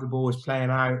 and you have the ball, it's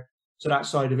playing out. So that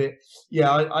side of it,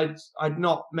 yeah, I'd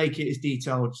not make it as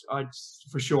detailed.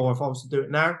 For sure, if I was to do it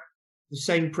now, the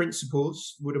same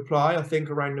principles would apply, I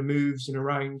think, around the moves and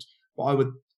around, but I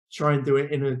would try and do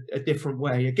it in a different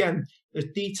way. Again,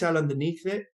 there's detail underneath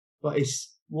it, but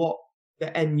it's what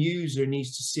the end user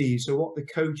needs to see. So what the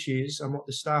coaches and what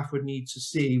the staff would need to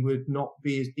see would not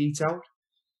be as detailed.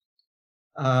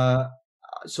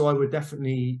 So I would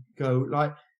definitely go,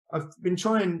 I've been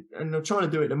trying, and I'm trying to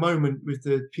do it at the moment with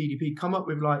the PDP, come up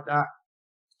with that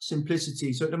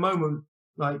simplicity. So at the moment,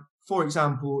 for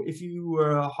example, if you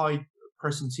were a high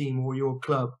pressing team or your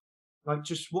club,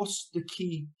 just what's the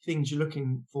key things you're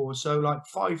looking for? So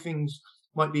 5 things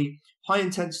might be high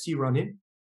intensity running,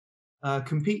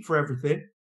 compete for everything,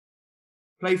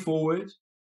 play forward,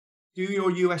 do your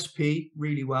USP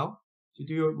really well, so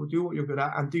do what you're good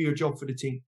at, and do your job for the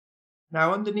team.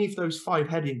 Now, underneath those 5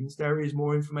 headings, there is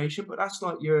more information, but that's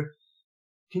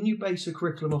can you base a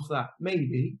curriculum off that?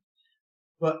 Maybe,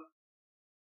 but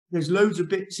there's loads of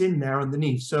bits in there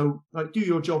underneath. So, do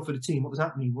your job for the team. What does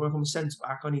that mean? Well, if I'm a centre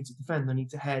back, I need to defend, I need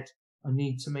to head, I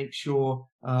need to make sure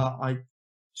I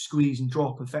squeeze and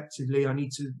drop effectively. I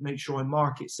need to make sure I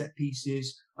mark it, set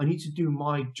pieces. I need to do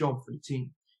my job for the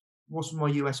team. What's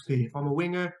my USP? If I'm a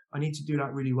winger, I need to do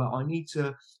that really well.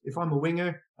 If I'm a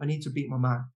winger, I need to beat my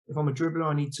man. If I'm a dribbler,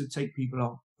 I need to take people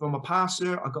on. If I'm a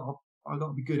passer, I got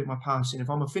to be good at my passing. If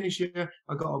I'm a finisher,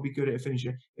 I got to be good at a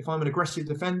finisher. If I'm an aggressive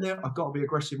defender, I've got to be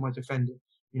aggressive with my defender.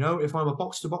 If I'm a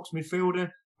box-to-box midfielder,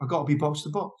 I've got to be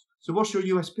box-to-box. So what's your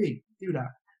USP? Do that.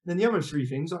 And then the other 3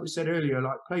 things, like we said earlier,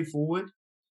 play forward,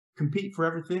 compete for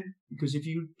everything. Because if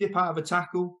you dip out of a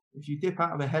tackle, if you dip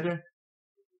out of a header,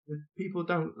 people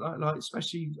don't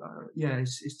especially,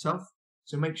 it's tough.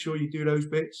 So make sure you do those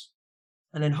bits.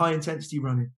 And then high intensity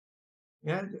running.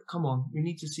 Yeah, come on. We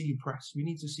need to see you press. We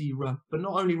need to see you run. But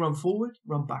not only run forward,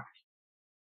 run back.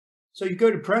 So you go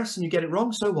to press and you get it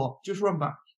wrong, so what? Just run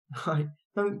back.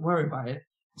 Don't worry about it.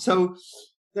 So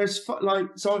there's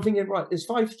so I'm thinking, right, there's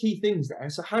 5 key things there.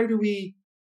 So how do we,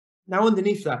 now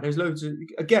underneath that, there's loads of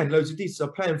details. So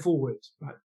playing forward,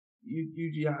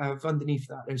 you have underneath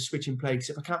that, there's switching play. Because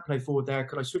if I can't play forward there,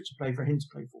 could I switch a play for him to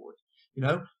play forward?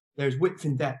 There's width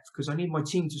and depth, because I need my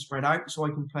team to spread out so I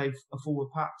can play a forward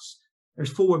pass. There's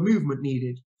forward movement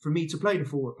needed for me to play the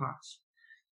forward pass.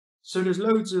 So there's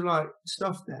loads of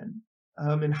stuff then,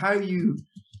 and how you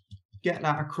get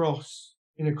that across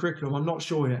in a curriculum, I'm not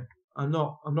sure yet. I'm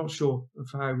not sure of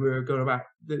how we're going about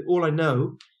it. All I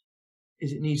know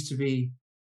is it needs to be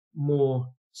more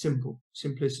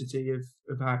simplicity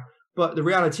of how. But the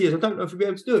reality is, I don't know if we'll be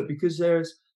able to do it, because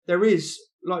there is,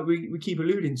 like we keep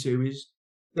alluding to, is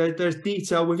there's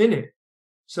detail within it.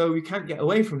 So we can't get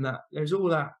away from that. There's all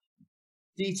that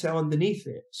detail underneath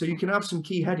it. So you can have some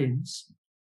key headings,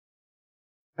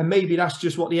 and maybe that's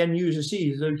just what the end user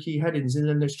sees, those key headings. And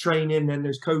then there's training, then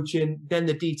there's coaching, then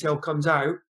the detail comes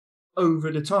out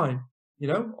over the time,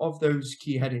 of those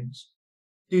key headings.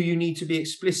 Do you need to be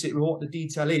explicit with what the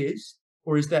detail is?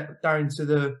 or is that down to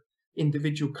the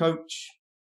individual coach,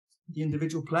 the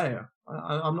individual player?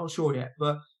 I'm not sure yet,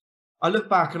 but I look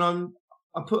back and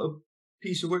I put a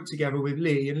piece of work together with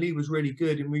Lee, and Lee was really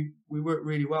good, and we worked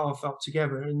really well. I felt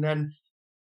together, and then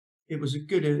it was a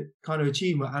good kind of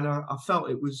achievement, and I felt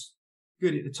it was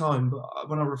good at the time. But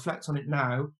when I reflect on it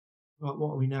now, like,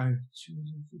 what are we now?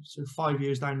 So 5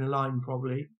 years down the line,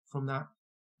 probably from that,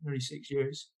 nearly 6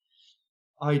 years.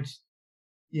 I'd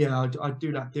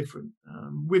do that different,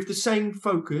 with the same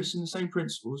focus and the same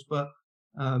principles, but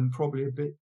probably a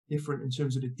bit different in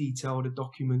terms of the detail, the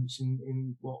documents,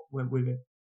 and what went with it.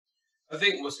 I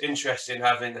think what's interesting,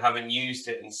 having used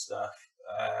it and stuff,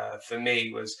 for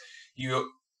me was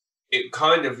it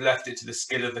kind of left it to the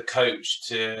skill of the coach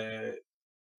to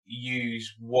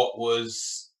use what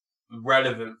was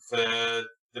relevant for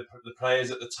the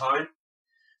players at the time.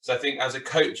 So I think as a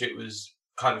coach, it was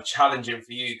kind of challenging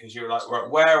for you, because you were like, right,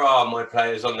 where are my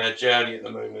players on their journey at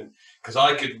the moment? Because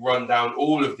I could run down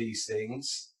all of these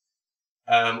things,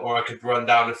 or I could run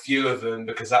down a few of them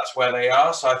because that's where they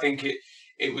are. So I think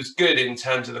it was good in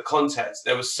terms of the context.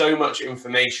 There was so much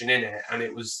information in it, and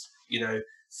it was,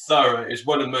 thorough. It's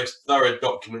one of the most thorough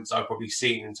documents I've probably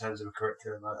seen in terms of a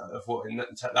curriculum. Of what in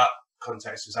that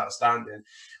context was outstanding,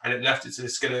 and it left it to the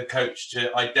skill of the coach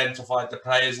to identify the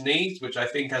players' needs, which I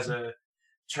think as a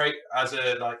trait, as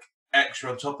a like extra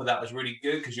on top of that, was really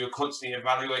good, because you're constantly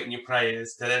evaluating your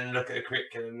players to then look at the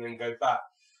curriculum and then go back.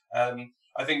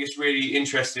 I think it's really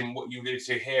interesting what you alluded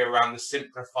to here around the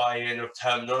simplifying of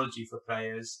terminology for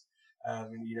players.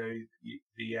 The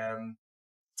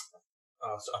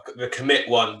commit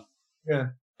one. Yeah.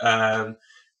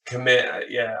 Commit.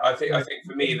 Yeah. I think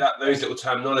for me, that those little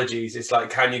terminologies, it's like,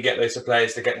 can you get those to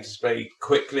players to get them to play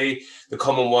quickly? The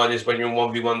common one is when you're in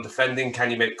 1v1 defending, can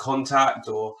you make contact,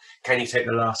 or can you take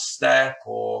the last step,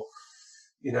 or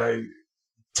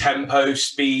tempo,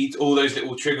 speed, all those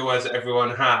little trigger words that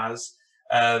everyone has.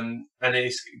 And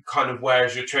it's kind of,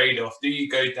 where's your trade-off? Do you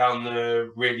go down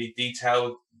the really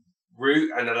detailed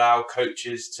route and allow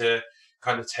coaches to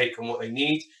kind of take on what they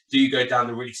need? Do you go down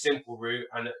the really simple route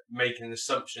and make an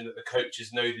assumption that the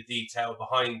coaches know the detail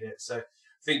behind it? So I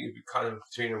think you'd be kind of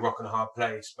between a rock and a hard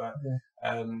place. But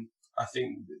I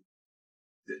think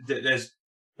there's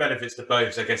benefits to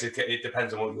both. So I guess it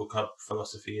depends on what your club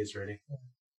philosophy is, really.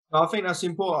 I think that's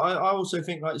important. I also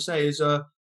think, like you say, is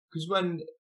because when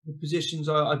the positions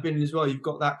I've been in as well, you've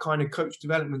got that kind of coach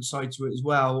development side to it as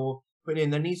well, or putting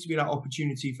in, there needs to be that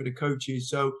opportunity for the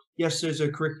coaches. So yes, there's a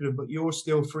curriculum, but you're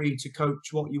still free to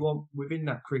coach what you want within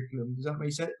that curriculum. Does that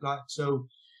make sense? Like, so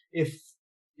if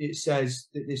it says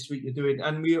that this week you're doing,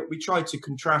 and we tried to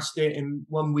contrast it in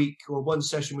 1 week, or one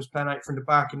session was playing out from the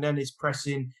back and then it's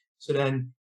pressing. So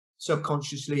then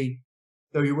subconsciously,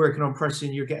 though you're working on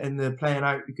pressing, you're getting the playing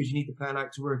out because you need the playing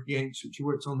out to work against, which you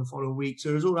worked on the following week.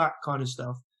 So there's all that kind of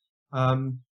stuff.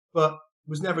 But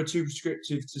was never too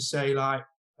prescriptive to say, like,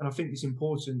 and I think it's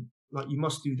important, like, you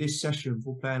must do this session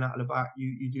for playing out of the back.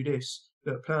 You do this.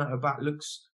 But playing out of the back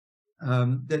looks,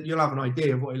 that you'll have an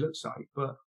idea of what it looks like.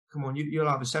 But come on, you'll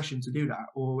have a session to do that,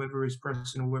 or whether it's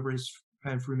pressing, or whether it's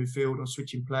playing through midfield, or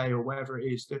switching play, or whatever it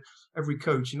is. Every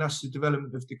coach, and that's the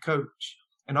development of the coach.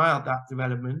 And I had that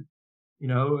development.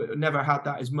 Never had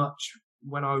that as much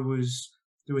when I was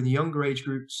doing the younger age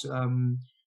groups,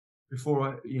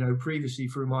 before previously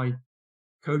through my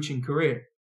coaching career.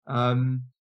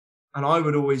 And I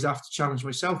would always have to challenge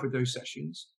myself with those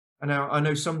sessions. And now I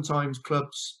know sometimes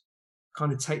clubs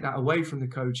kind of take that away from the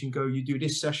coach and go, you do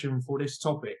this session for this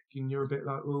topic. And you're a bit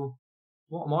like, well,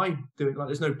 what am I doing? Like,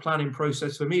 there's no planning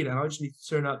process for me then. I just need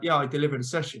to turn up. Yeah, I delivered a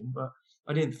session, but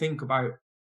I didn't think about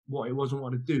what it was and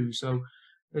what to do. So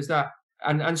there's that.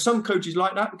 And some coaches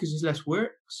like that because it's less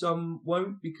work. Some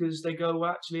won't because they go,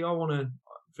 well, actually,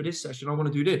 for this session, I want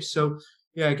to do this. So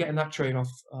yeah, getting that trade-off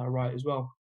right as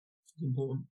well is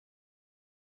important.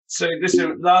 So this is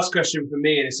the last question for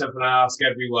me, and it's something I ask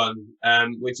everyone,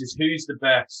 which is, who's the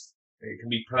best? It can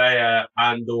be player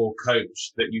and or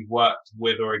coach that you've worked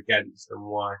with or against, and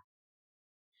why?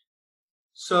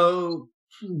 So,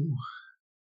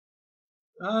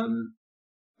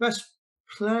 best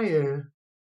player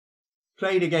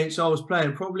played against, I was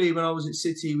playing probably when I was at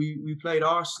City, we played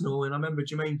Arsenal, and I remember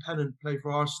Jermaine Pennant played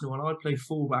for Arsenal, and I played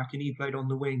fullback and he played on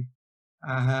the wing.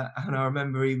 And I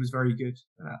remember he was very good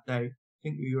that day. I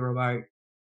think we were about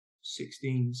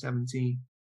 16, 17.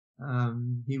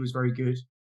 He was very good.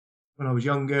 When I was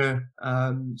younger,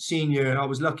 senior, I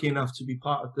was lucky enough to be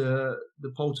part of the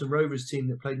Bolton Rovers team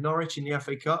that played Norwich in the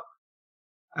FA Cup.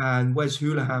 And Wes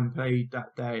Hoolahan played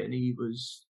that day, and he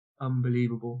was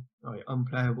unbelievable, like,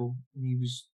 unplayable. And he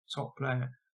was top player.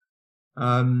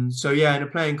 So yeah, in a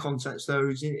playing context,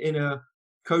 though, in a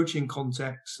coaching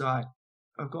context, like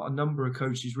I've got a number of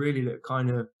coaches really that kind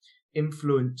of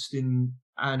influenced and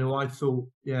who I thought,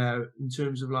 yeah, in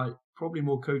terms of like probably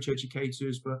more coach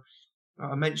educators, but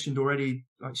I mentioned already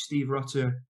like Steve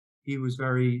Rutter. He was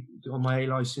very on my A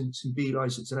license and B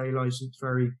license and A license,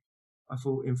 very, I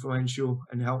thought, influential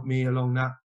and helped me along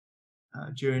that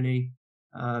journey.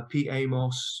 Pete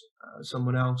Amos,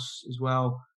 someone else as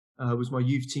well, was my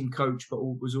youth team coach, but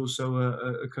was also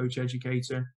a coach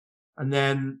educator. And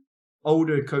then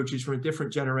older coaches from a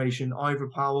different generation, Ivor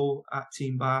Powell at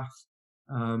Team Bath,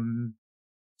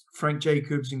 Frank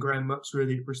Jacobs and Graham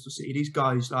Muxworthy at Bristol City. These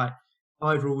guys, like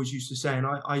Ivor always used to say, and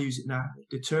I use it now,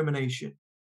 determination,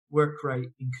 work rate,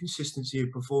 and consistency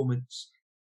of performance.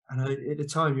 And at the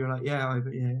time, you're like, yeah,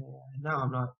 Ivor, yeah. Now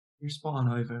I'm like, you're spot on,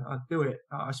 Ivor. I do it.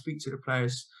 I speak to the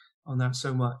players on that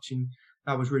so much, and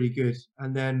that was really good.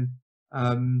 And then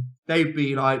they'd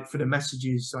be like, for the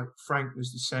messages, like Frank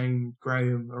was the same,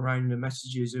 Graham, around the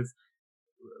messages of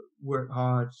work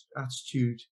hard,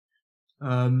 attitude.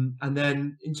 And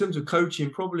then in terms of coaching,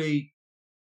 probably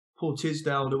Paul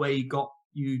Tisdale, the way he got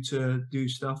you to do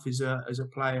stuff as a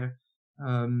player,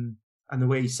 and the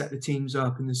way he set the teams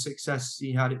up and the success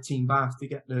he had at Team Bath to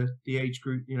get the age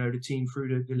group, the team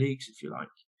through the leagues, if you like.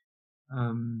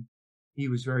 He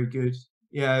was very good.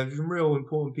 Yeah, some real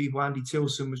important people. Andy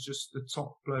Tilson was just the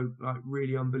top bloke, like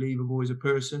really unbelievable as a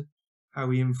person, how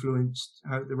he influenced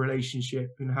how the relationship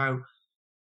and how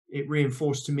it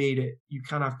reinforced to me that you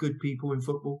can have good people in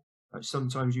football. Like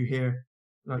sometimes you hear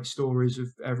like stories of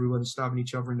everyone stabbing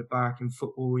each other in the back in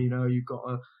football. You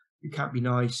can't be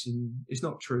nice, and it's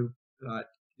not true. Like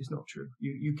it's not true.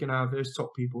 There's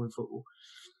top people in football,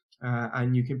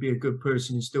 and you can be a good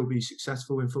person and still be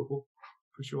successful in football,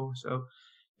 for sure. So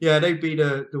yeah, they'd be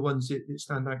the ones that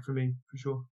stand out for me, for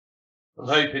sure. I'm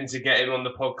hoping to get him on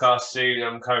the podcast soon.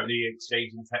 I'm currently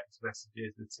exchanging text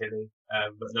messages with Tilly.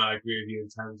 But no, I agree with you in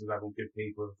terms of having good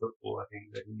people in football. I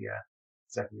think that he's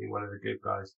definitely one of the good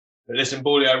guys. But listen,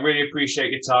 Bally, I really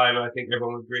appreciate your time. I think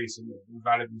everyone would agree some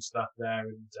valuable stuff there.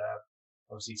 And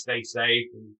obviously stay safe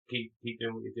and keep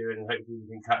doing what you're doing. And hopefully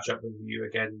we can catch up with you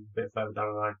again a bit further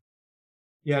down the line.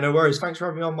 Yeah, no worries. Thanks for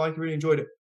having me on, Mike. I really enjoyed it.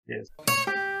 Yes.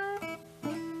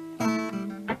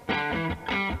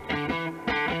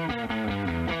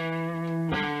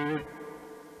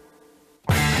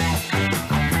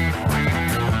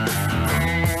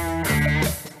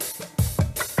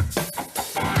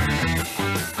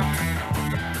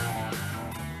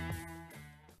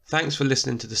 Thanks for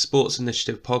listening to the Sports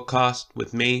Initiative podcast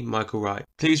with me, Michael Wright.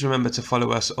 Please remember to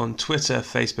follow us on Twitter,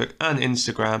 Facebook and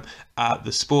Instagram at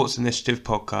the Sports Initiative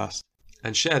Podcast,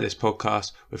 and share this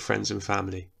podcast with friends and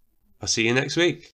family. I'll see you next week.